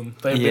Zoom.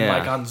 They had been Yeah.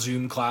 like on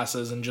Zoom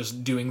classes and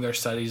just doing their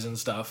studies and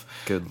stuff.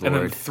 Good And then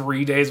Lord.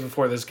 3 days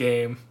before this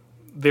game,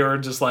 they were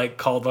just like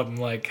called up and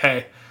like,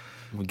 hey,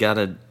 We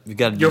gotta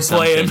do you're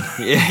playing.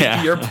 something.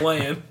 Yeah. You're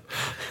playing.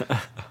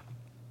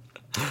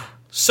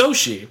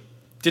 Sochi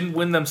didn't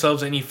win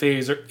themselves any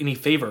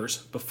favors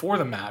before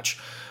the match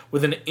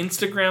with an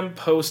Instagram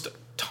post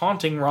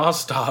taunting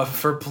Rostov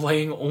for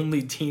playing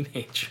only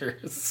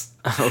teenagers.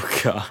 Oh,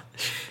 God.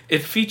 It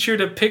featured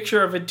a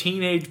picture of a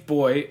teenage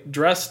boy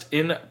dressed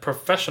in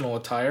professional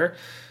attire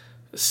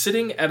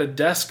sitting at a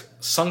desk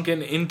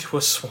sunken into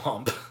a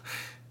swamp.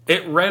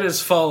 It read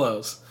as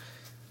follows: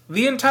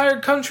 "The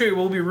entire country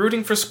will be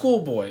rooting for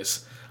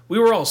schoolboys. We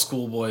were all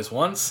schoolboys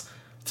once.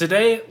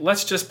 Today,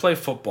 let's just play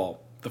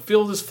football. The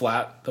field is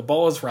flat, the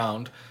ball is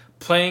round,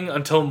 playing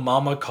until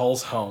mama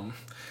calls home.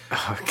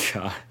 Oh,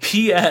 God.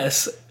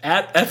 P.S.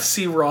 At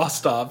FC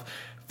Rostov,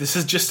 this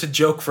is just a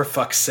joke for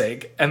fuck's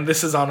sake, and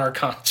this is on our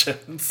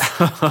conscience."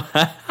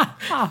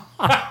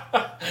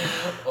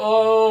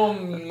 Oh,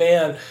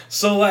 man.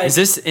 So, like... Is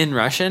this in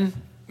Russian?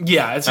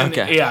 Yeah, it's in,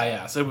 Okay.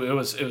 yeah. So it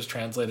was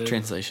translated.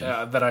 Translation.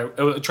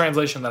 It was a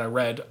translation that I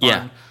read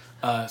Yeah.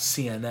 on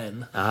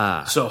CNN.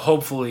 Ah. So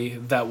hopefully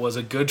that was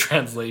a good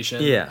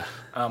translation. Yeah.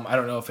 I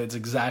don't know if it's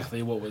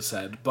exactly what was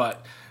said,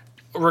 but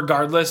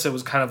regardless, it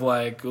was kind of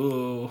like,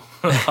 ooh,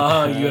 you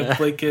have to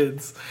play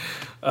kids.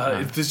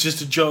 It's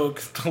just a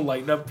joke.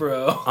 Lighten up,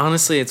 bro.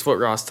 Honestly, it's what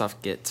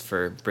Rostov gets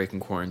for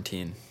breaking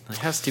quarantine. Like,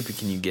 how stupid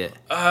can you get?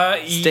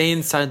 Stay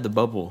inside the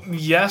bubble.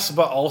 Yes,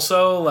 but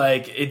also,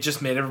 like, it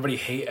just made everybody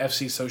hate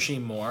FC Sochi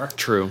more.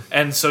 True.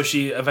 And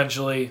Sochi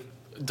eventually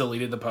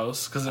deleted the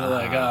post because they're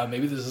like,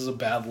 maybe this is a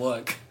bad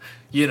look,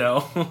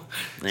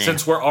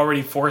 since we're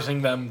already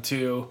forcing them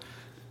to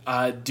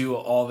do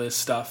all this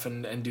stuff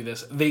and do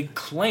this. They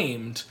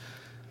claimed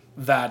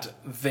that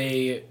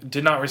they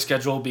did not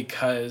reschedule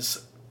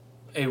because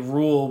a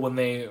rule when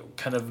they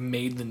kind of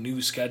made the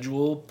new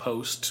schedule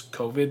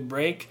post-COVID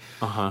break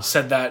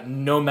said that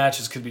no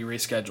matches could be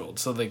rescheduled.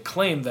 So they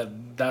claimed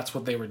that that's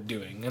what they were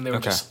doing, and they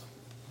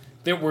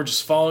were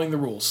just following the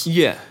rules.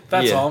 Yeah,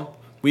 that's all.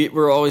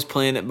 We're always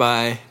playing it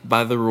by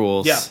the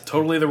rules. Yeah,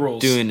 totally the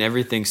rules. Doing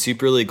everything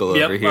super legal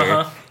over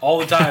here. All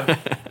the time.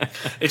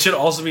 It should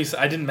also be,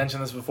 I didn't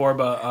mention this before,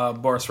 but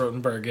Boris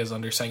Rotenberg is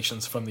under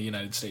sanctions from the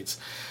United States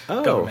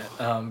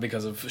government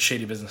because of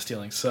shady business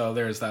dealings. So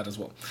there's that as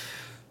well.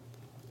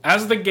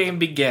 As the game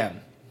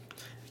began,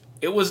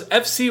 it was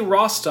FC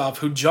Rostov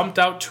who jumped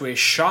out to a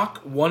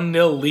shock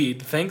 1-0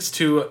 lead thanks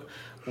to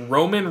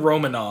Roman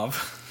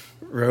Romanov.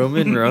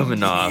 Roman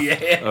Romanov.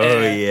 Yeah.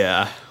 Oh,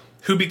 yeah.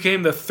 Who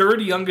became the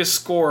third youngest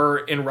scorer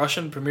in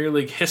Russian Premier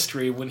League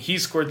history when he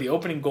scored the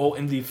opening goal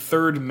in the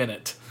 3rd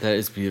minute. That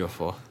is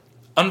beautiful.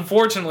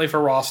 Unfortunately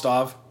for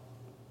Rostov,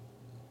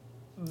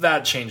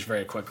 that changed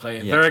very quickly.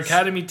 Yes. Their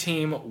academy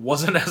team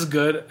wasn't as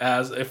good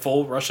as a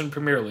full Russian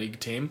Premier League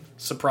team.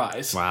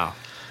 Surprise. Wow.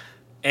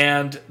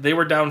 And they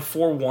were down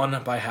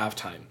 4-1 by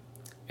halftime.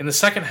 In the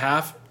second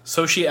half,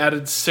 Sochi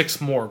added 6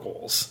 more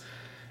goals.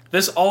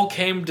 This all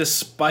came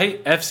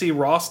despite FC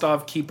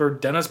Rostov keeper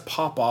Denis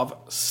Popov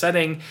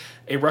setting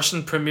a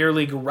Russian Premier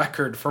League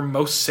record for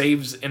most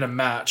saves in a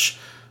match,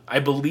 I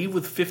believe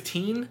with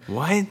 15.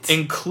 What?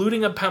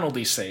 Including a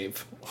penalty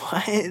save.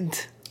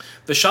 What?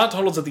 The shot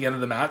totals at the end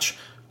of the match,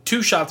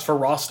 2 shots for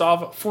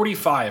Rostov,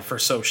 45 for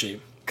Sochi.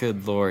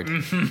 Good Lord.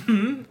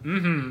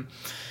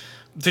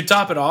 To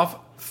top it off,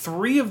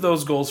 3 of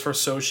those goals for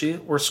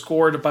Sochi were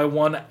scored by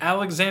one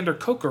Alexander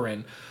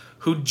Kokorin,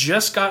 who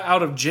just got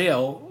out of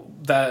jail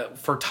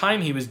for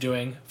time he was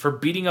doing for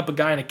beating up a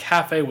guy in a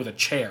cafe with a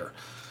chair.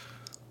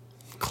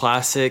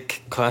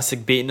 Classic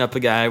beating up a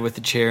guy with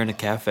a chair in a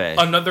cafe.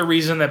 Another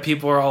reason that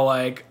people are all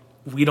like,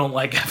 we don't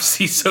like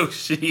FC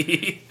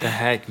Sochi. The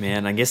heck,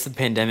 man. I guess the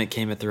pandemic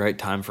came at the right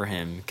time for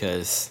him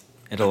because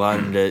it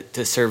allowed him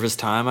to serve his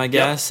time, I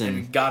guess. Yep,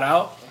 and got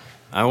out.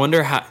 I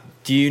wonder how...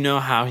 Do you know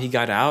how he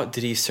got out?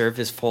 Did he serve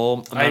his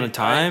full amount of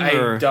time?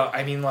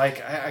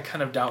 I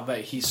kind of doubt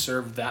that he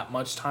served that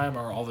much time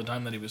or all the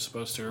time that he was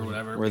supposed to or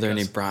whatever. Were there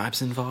any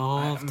bribes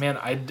involved?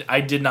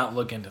 I did not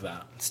look into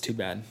that. It's too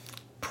bad.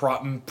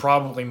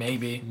 Probably,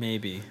 maybe.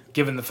 Maybe.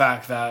 Given the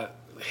fact that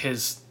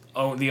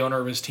the owner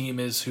of his team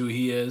is who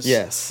he is.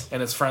 Yes.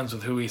 And is friends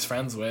with who he's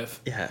friends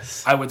with.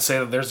 Yes. I would say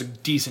that there's a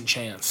decent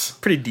chance.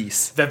 Pretty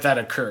decent. That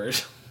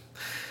occurred.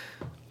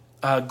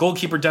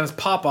 Goalkeeper Denis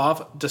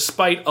Popov,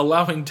 despite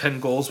allowing 10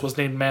 goals, was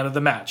named man of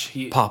the match.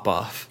 He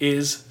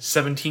is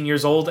 17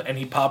 years old, and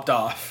he popped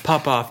off.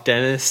 Pop off,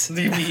 Dennis.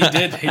 He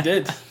did. He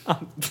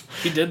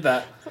did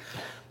that.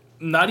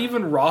 Not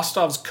even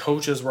Rostov's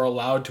coaches were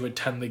allowed to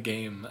attend the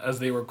game as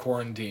they were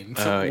quarantined.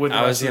 I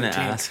was going to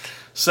ask.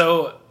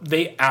 So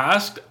they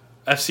asked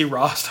FC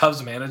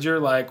Rostov's manager,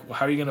 like,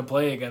 how are you going to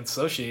play against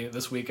Sochi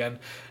this weekend?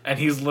 And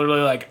he's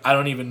literally like, I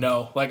don't even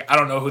know. Like, I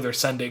don't know who they're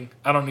sending.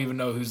 I don't even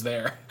know who's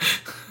there.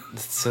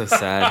 It's so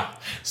sad.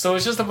 So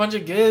it's just a bunch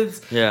of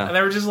kids. Yeah. And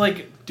they were just,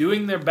 like,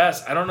 doing their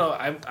best. I don't know.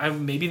 I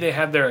maybe they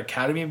had their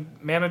academy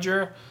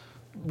manager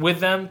with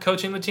them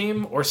coaching the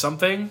team or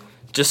something.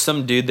 Just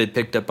some dude they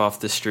picked up off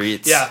the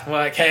streets. Yeah. Well,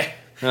 like, hey.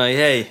 Like,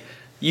 hey,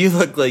 you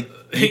look like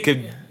you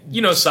could...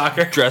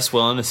 soccer. Dress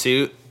well in a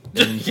suit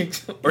and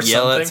or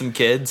yell something. at some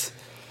kids.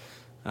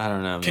 I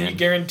don't know, man. Can you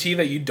guarantee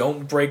that you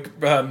don't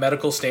break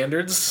medical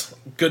standards?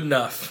 Good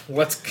enough.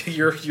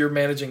 You're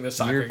managing the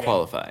soccer game. You're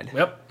qualified.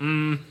 Yep.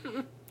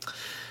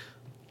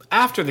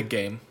 After the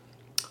game,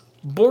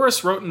 Boris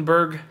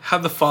Rotenberg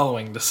had the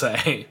following to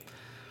say.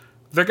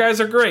 Their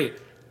guys are great.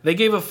 They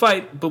gave a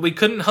fight, but we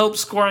couldn't help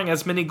scoring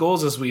as many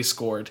goals as we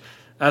scored.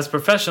 As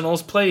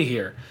professionals play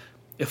here.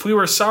 If we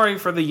were sorry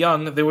for the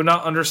young, they would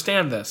not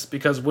understand this,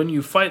 because when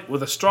you fight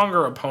with a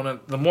stronger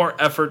opponent, the more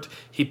effort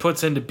he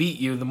puts in to beat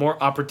you, the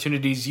more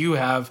opportunities you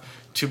have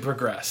to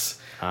progress.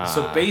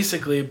 So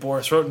basically,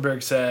 Boris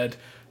Rotenberg said,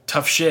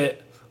 tough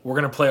shit, we're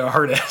going to play our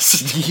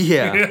hardest.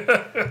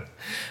 Yeah.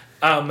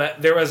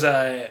 There was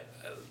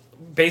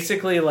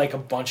basically like a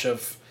bunch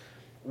of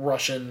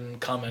Russian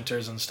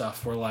commenters and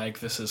stuff were like,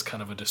 this is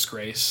kind of a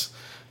disgrace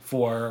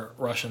for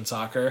Russian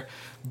soccer.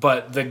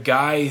 But the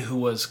guy who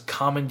was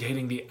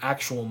commentating the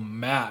actual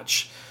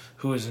match,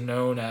 who is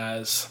known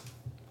as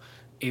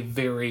a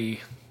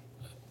very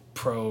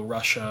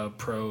pro-Russia,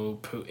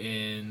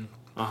 pro-Putin,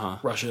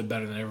 Russia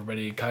better than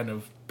everybody kind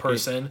of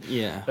person,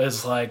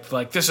 is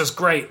like, this is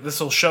great. This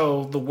will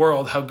show the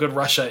world how good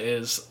Russia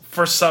is.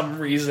 For some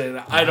reason,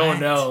 what? I don't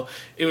know.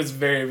 It was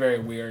very, very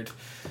weird.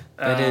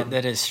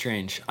 That is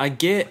strange. I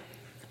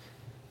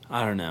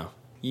don't know.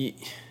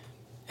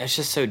 It's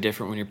just so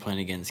different when you're playing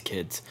against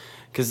kids.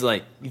 Because,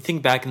 like, you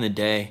think back in the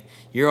day,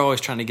 you're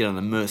always trying to get on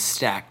the most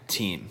stacked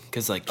team.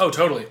 Because, like... Oh,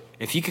 totally.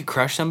 If you could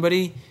crush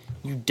somebody,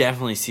 you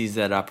definitely seize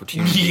that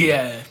opportunity.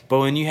 Yeah. But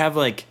when you have,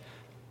 like,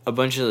 a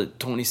bunch of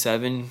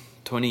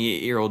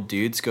 28-year-old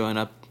dudes going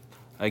up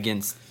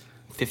against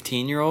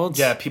 15-year-olds.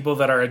 Yeah, people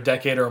that are a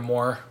decade or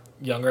more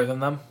younger than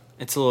them.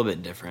 It's a little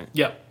bit different.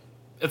 Yeah.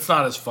 It's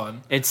not as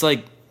fun. It's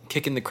like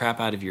kicking the crap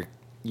out of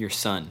your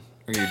son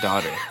or your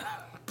daughter.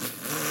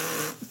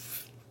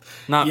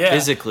 Not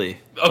physically.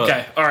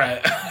 Okay, all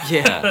right.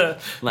 Yeah.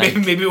 Like,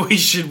 maybe we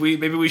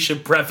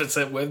should preface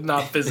it with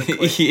not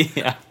physically.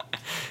 Yeah.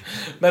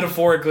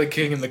 Metaphorically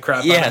kicking the crap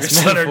out of your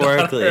son or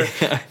daughter.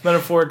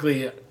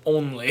 Metaphorically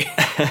only.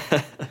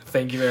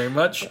 Thank you very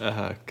much.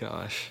 Oh,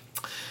 gosh.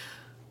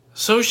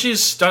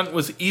 Sochi's stunt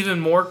was even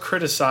more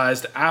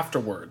criticized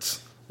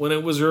afterwards when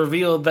it was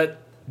revealed that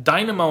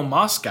Dynamo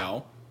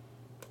Moscow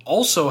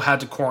also had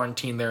to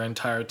quarantine their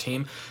entire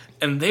team,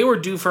 and they were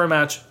due for a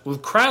match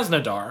with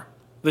Krasnodar,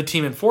 the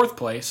team in 4th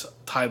place,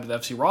 tied with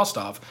FC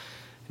Rostov,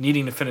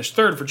 needing to finish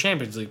 3rd for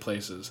Champions League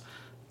places.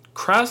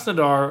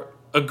 Krasnodar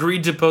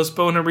agreed to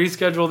postpone and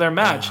reschedule their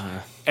match,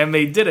 and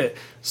they did it.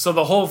 So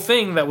the whole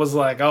thing that was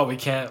like, oh, we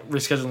can't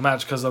reschedule the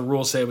match because the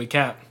rules say we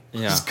can't,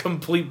 is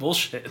complete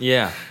bullshit.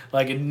 Yeah.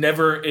 Like,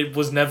 it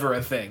was never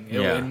a thing.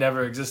 It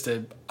never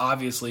existed,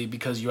 obviously,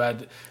 because you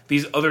had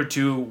these other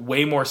two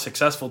way more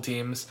successful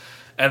teams,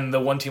 and the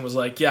one team was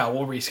like, yeah,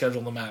 we'll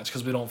reschedule the match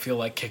because we don't feel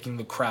like kicking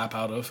the crap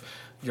out of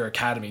your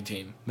academy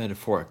team.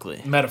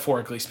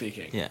 Metaphorically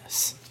speaking.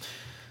 Yes.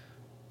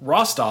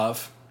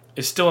 Rostov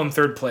is still in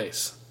 3rd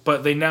place,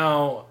 but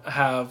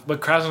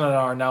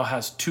Krasnodar now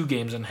has 2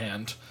 games in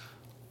hand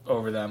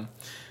over them,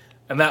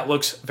 and that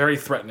looks very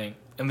threatening.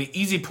 And the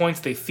easy points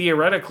they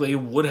theoretically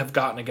would have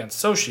gotten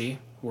against Sochi,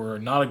 who are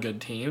not a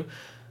good team,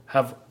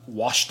 have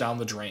washed down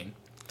the drain.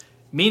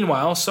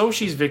 Meanwhile,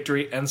 Sochi's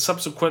victory and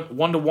subsequent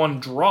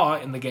 1-1 draw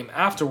in the game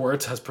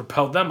afterwards has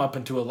propelled them up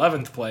into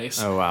 11th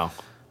place. Oh, wow.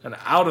 And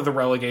out of the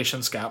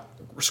relegation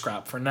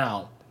scrap for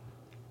now.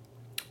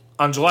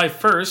 On July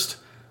 1st,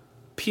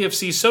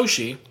 PFC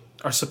Sochi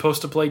are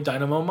supposed to play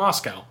Dynamo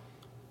Moscow,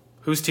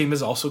 whose team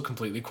is also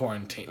completely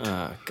quarantined.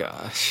 Oh,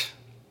 gosh.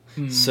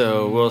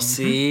 So we'll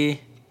see.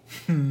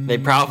 They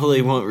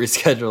probably won't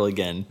reschedule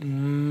again.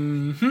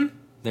 Mm-hmm.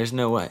 There's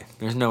no way.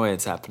 There's no way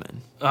it's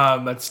happening.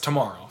 That's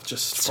tomorrow.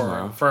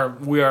 Tomorrow.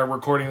 We are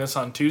recording this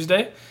on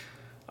Tuesday.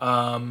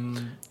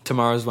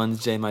 Tomorrow's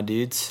Wednesday, my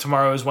dudes.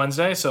 Tomorrow is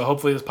Wednesday, so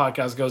hopefully this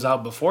podcast goes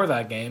out before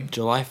that game.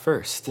 July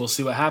 1st. We'll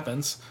see what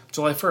happens.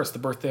 July 1st, the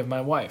birthday of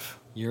my wife.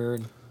 Your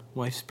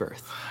wife's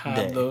birth.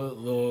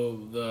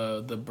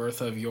 The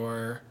birth of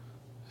your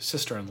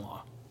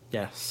sister-in-law.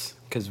 Yes,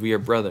 because we are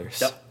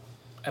brothers. Yep.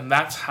 And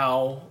that's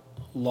how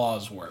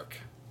laws work.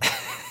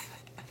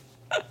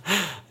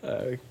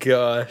 Oh,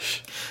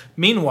 gosh.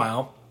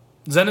 Meanwhile,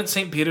 Zenit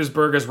St.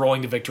 Petersburg is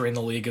rolling to victory in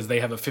the league as they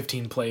have a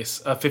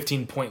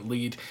 15-point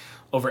lead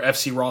over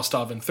FC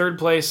Rostov in 3rd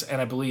place,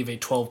 and I believe a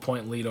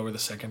 12-point lead over the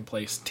 2nd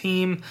place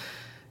team.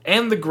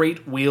 And the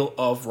great wheel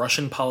of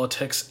Russian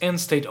politics and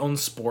state-owned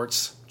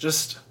sports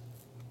just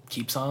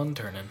keeps on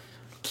turning.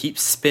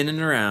 Keeps spinning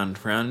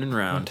around, round and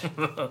round.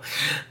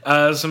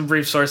 Some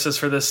brief sources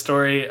for this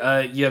story.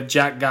 You have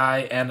Jack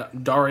Guy and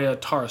Daria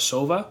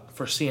Tarasova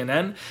for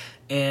CNN,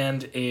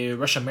 and a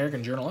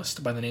Russian-American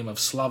journalist by the name of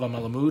Slava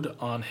Malamud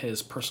on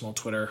his personal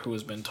Twitter, who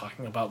has been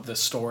talking about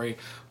this story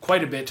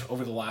quite a bit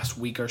over the last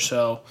week or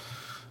so.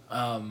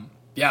 PFC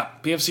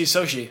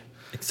Sochi.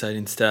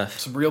 Exciting stuff.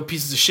 Some real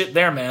pieces of shit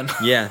there, man.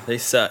 Yeah, they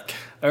suck.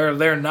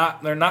 They're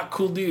not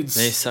cool dudes.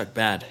 They suck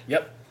bad.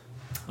 Yep.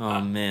 Oh,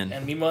 man.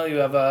 And meanwhile, you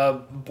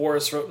have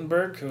Boris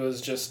Rotenberg, who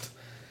is just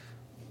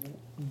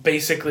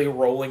basically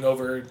rolling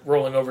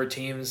over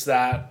teams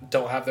that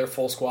don't have their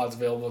full squads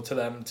available to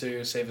them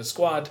to save his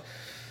squad,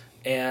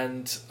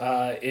 and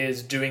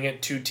is doing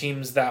it to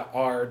teams that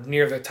are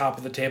near the top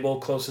of the table,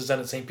 closest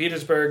Zenit St.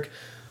 Petersburg,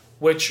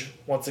 which,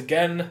 once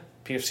again,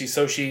 PFC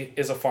Sochi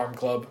is a farm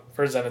club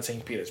for Zenit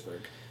St.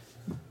 Petersburg.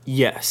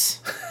 Yes.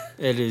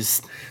 It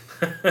is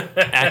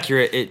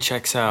accurate. It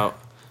checks out.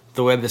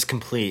 The web is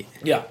complete.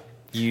 Yeah.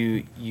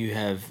 You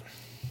have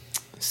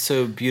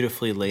so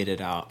beautifully laid it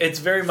out. It's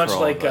very much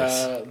like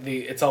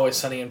the It's Always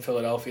Sunny in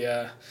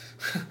Philadelphia.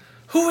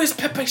 Who is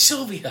Pepe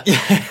Sylvia?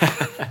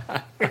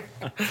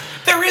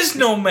 There is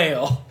no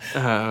male.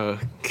 Oh,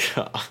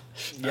 gosh.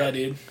 Yeah,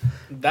 dude.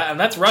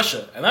 That's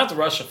Russia. And that's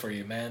Russia for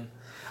you, man.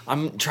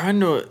 I'm trying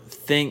to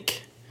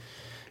think.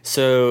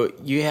 So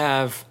you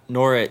have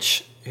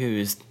Norwich,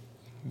 who's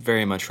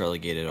very much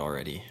relegated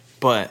already.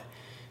 But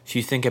if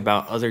you think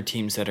about other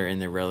teams that are in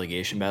the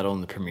relegation battle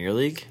in the Premier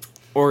League,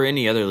 or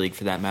any other league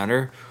for that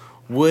matter,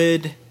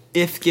 would,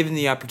 if given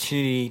the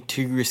opportunity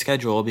to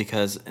reschedule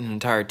because an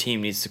entire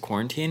team needs to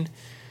quarantine,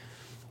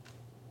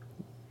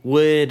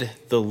 would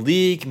the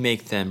league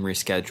make them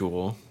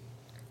reschedule?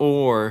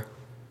 Or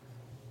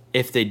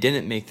if they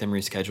didn't make them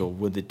reschedule,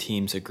 would the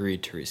teams agree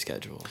to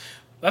reschedule?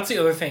 That's the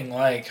other thing.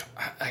 Like,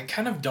 I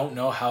kind of don't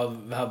know how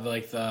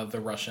like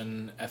the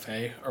Russian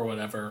FA or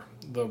whatever,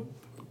 the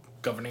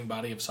governing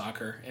body of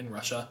soccer in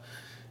Russia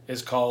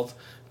is called,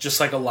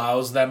 just like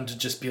allows them to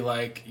just be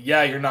like,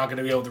 yeah, you're not going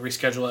to be able to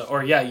reschedule it,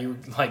 or yeah, you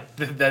like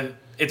that.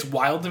 It's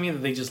wild to me that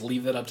they just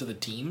leave that up to the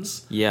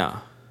teams. Yeah.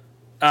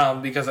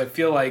 Because I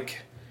feel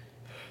like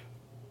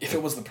if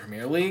it was the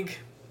Premier League,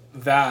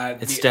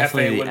 that It's the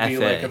definitely FA would the be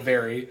FA. like a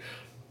very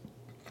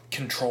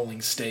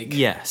controlling stake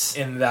Yes.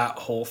 in that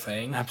whole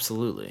thing.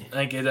 Absolutely.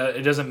 Like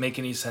it doesn't make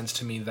any sense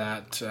to me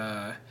that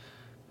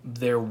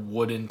there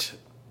wouldn't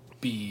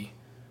be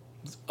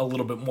a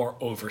little bit more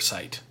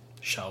oversight,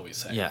 shall we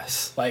say?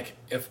 Yes. Like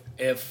if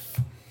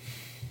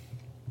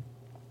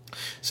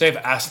say if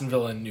Aston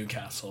Villa and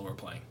Newcastle were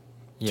playing,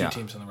 Yeah. two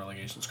teams in the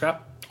relegation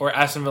scrap, or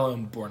Aston Villa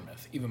and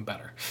Bournemouth, even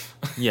better,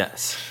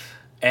 Yes.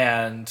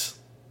 and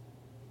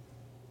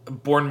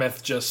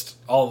Bournemouth just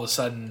all of a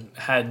sudden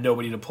had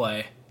nobody to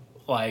play,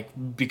 like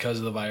because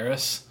of the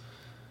virus.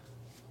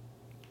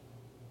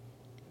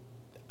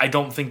 I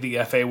don't think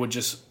the FA would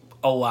just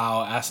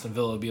allow Aston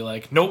Villa to be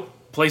like, nope,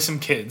 play some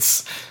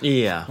kids.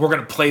 Yeah. We're going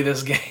to play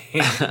this game.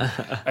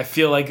 I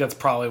feel like that's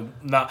probably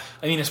not...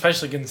 I mean,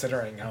 especially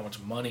considering how much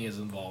money is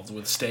involved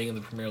with staying in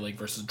the Premier League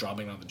versus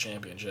dropping out of the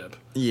Championship.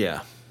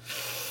 Yeah.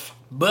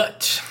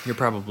 But You're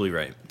probably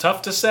right.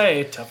 tough to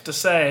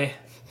say.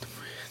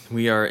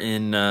 We are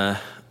in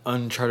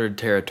uncharted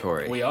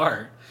territory. We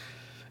are.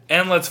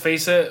 And let's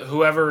face it,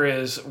 whoever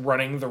is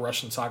running the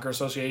Russian Soccer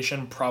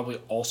Association probably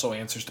also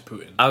answers to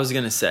Putin. I was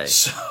going to say.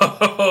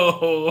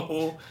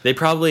 So... They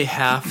probably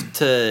have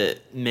to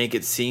make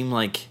it seem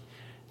like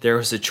there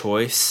was a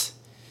choice.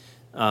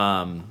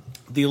 The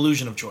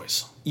illusion of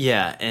choice.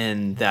 Yeah,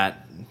 and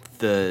that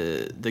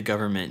the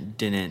government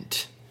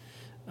didn't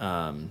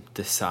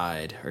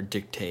decide or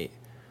dictate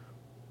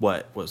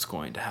what was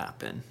going to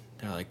happen.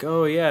 They're like,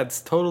 oh yeah, it's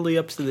totally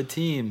up to the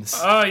teams.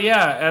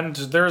 Yeah, and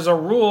there's a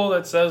rule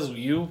that says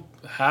you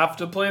have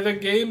to play the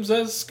games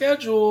as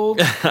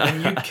scheduled,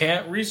 and you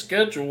can't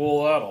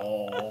reschedule at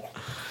all.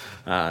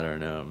 I don't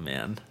know,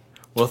 man.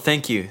 Well,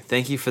 thank you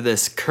for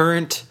this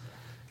current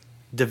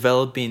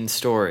developing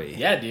story.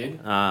 Yeah, dude.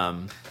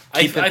 I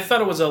I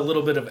thought it was a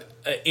little bit of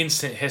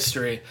instant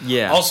history.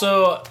 Yeah.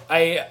 Also,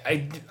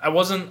 I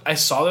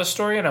saw this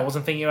story and I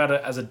wasn't thinking about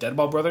it as a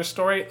Deadball Brothers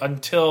story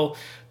until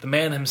the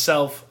man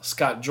himself,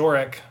 Scott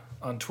Jurek,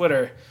 on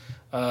Twitter,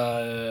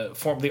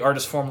 the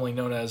artist formerly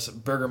known as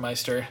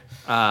Burgermeister.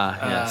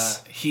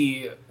 Yes.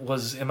 He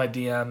was in my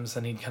DMs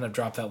and he kind of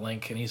dropped that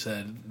link and he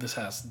said, "This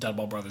has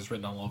Deadball Brothers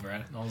written all over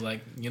it." And I was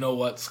like, you know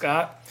what,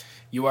 Scott?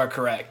 You are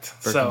correct.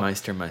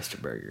 Burgermeister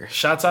Meisterburger.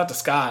 Shouts out to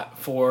Scott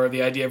for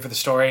the idea for the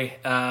story,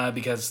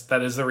 because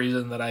that is the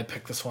reason that I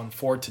picked this one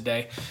for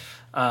today.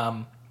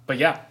 But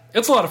yeah,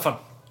 it's a lot of fun.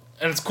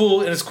 And it's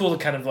cool. And it's cool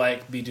to kind of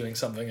like be doing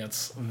something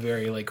that's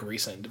very like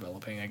recent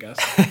developing, I guess.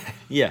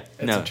 Yeah,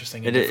 It's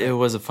interesting and It different.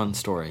 was a fun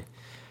story.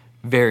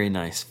 Very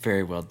nice,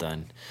 very well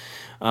done.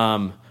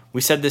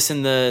 We said this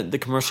in the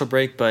commercial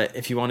break, but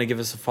if you want to give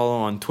us a follow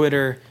on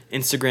Twitter,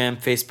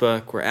 Instagram,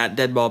 Facebook, we're at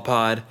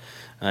DeadballPod.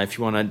 If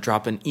you want to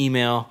drop an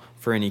email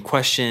for any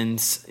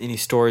questions, any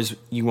stories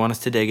you want us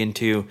to dig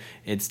into,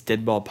 it's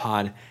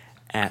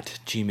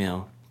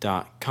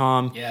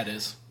deadballpod@gmail.com. Yeah, it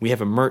is. We have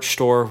a merch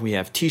store. We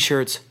have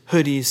t-shirts,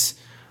 hoodies,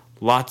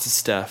 lots of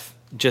stuff.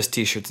 Just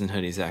t-shirts and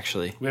hoodies,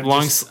 actually. We have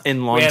long just-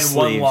 and long we had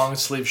sleeve. one long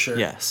sleeve shirt.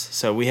 Yes.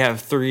 So we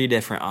have 3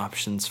 different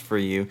options for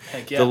you.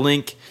 Heck yeah. The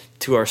link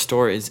to our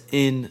store is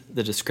in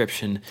the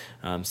description,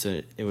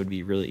 so it would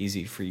be really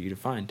easy for you to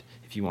find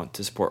if you want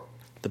to support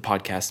the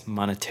podcast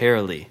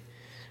monetarily.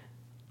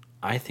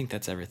 I think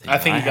that's everything. I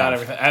think you got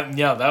have. everything.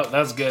 Yeah, that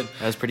was good.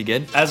 That was pretty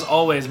good. As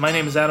always, my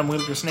name is Adam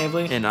Whitaker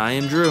Snavely, And I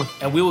am Drew.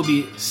 and we will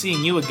be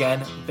seeing you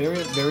again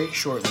very, very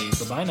shortly.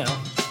 Bye-bye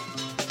now.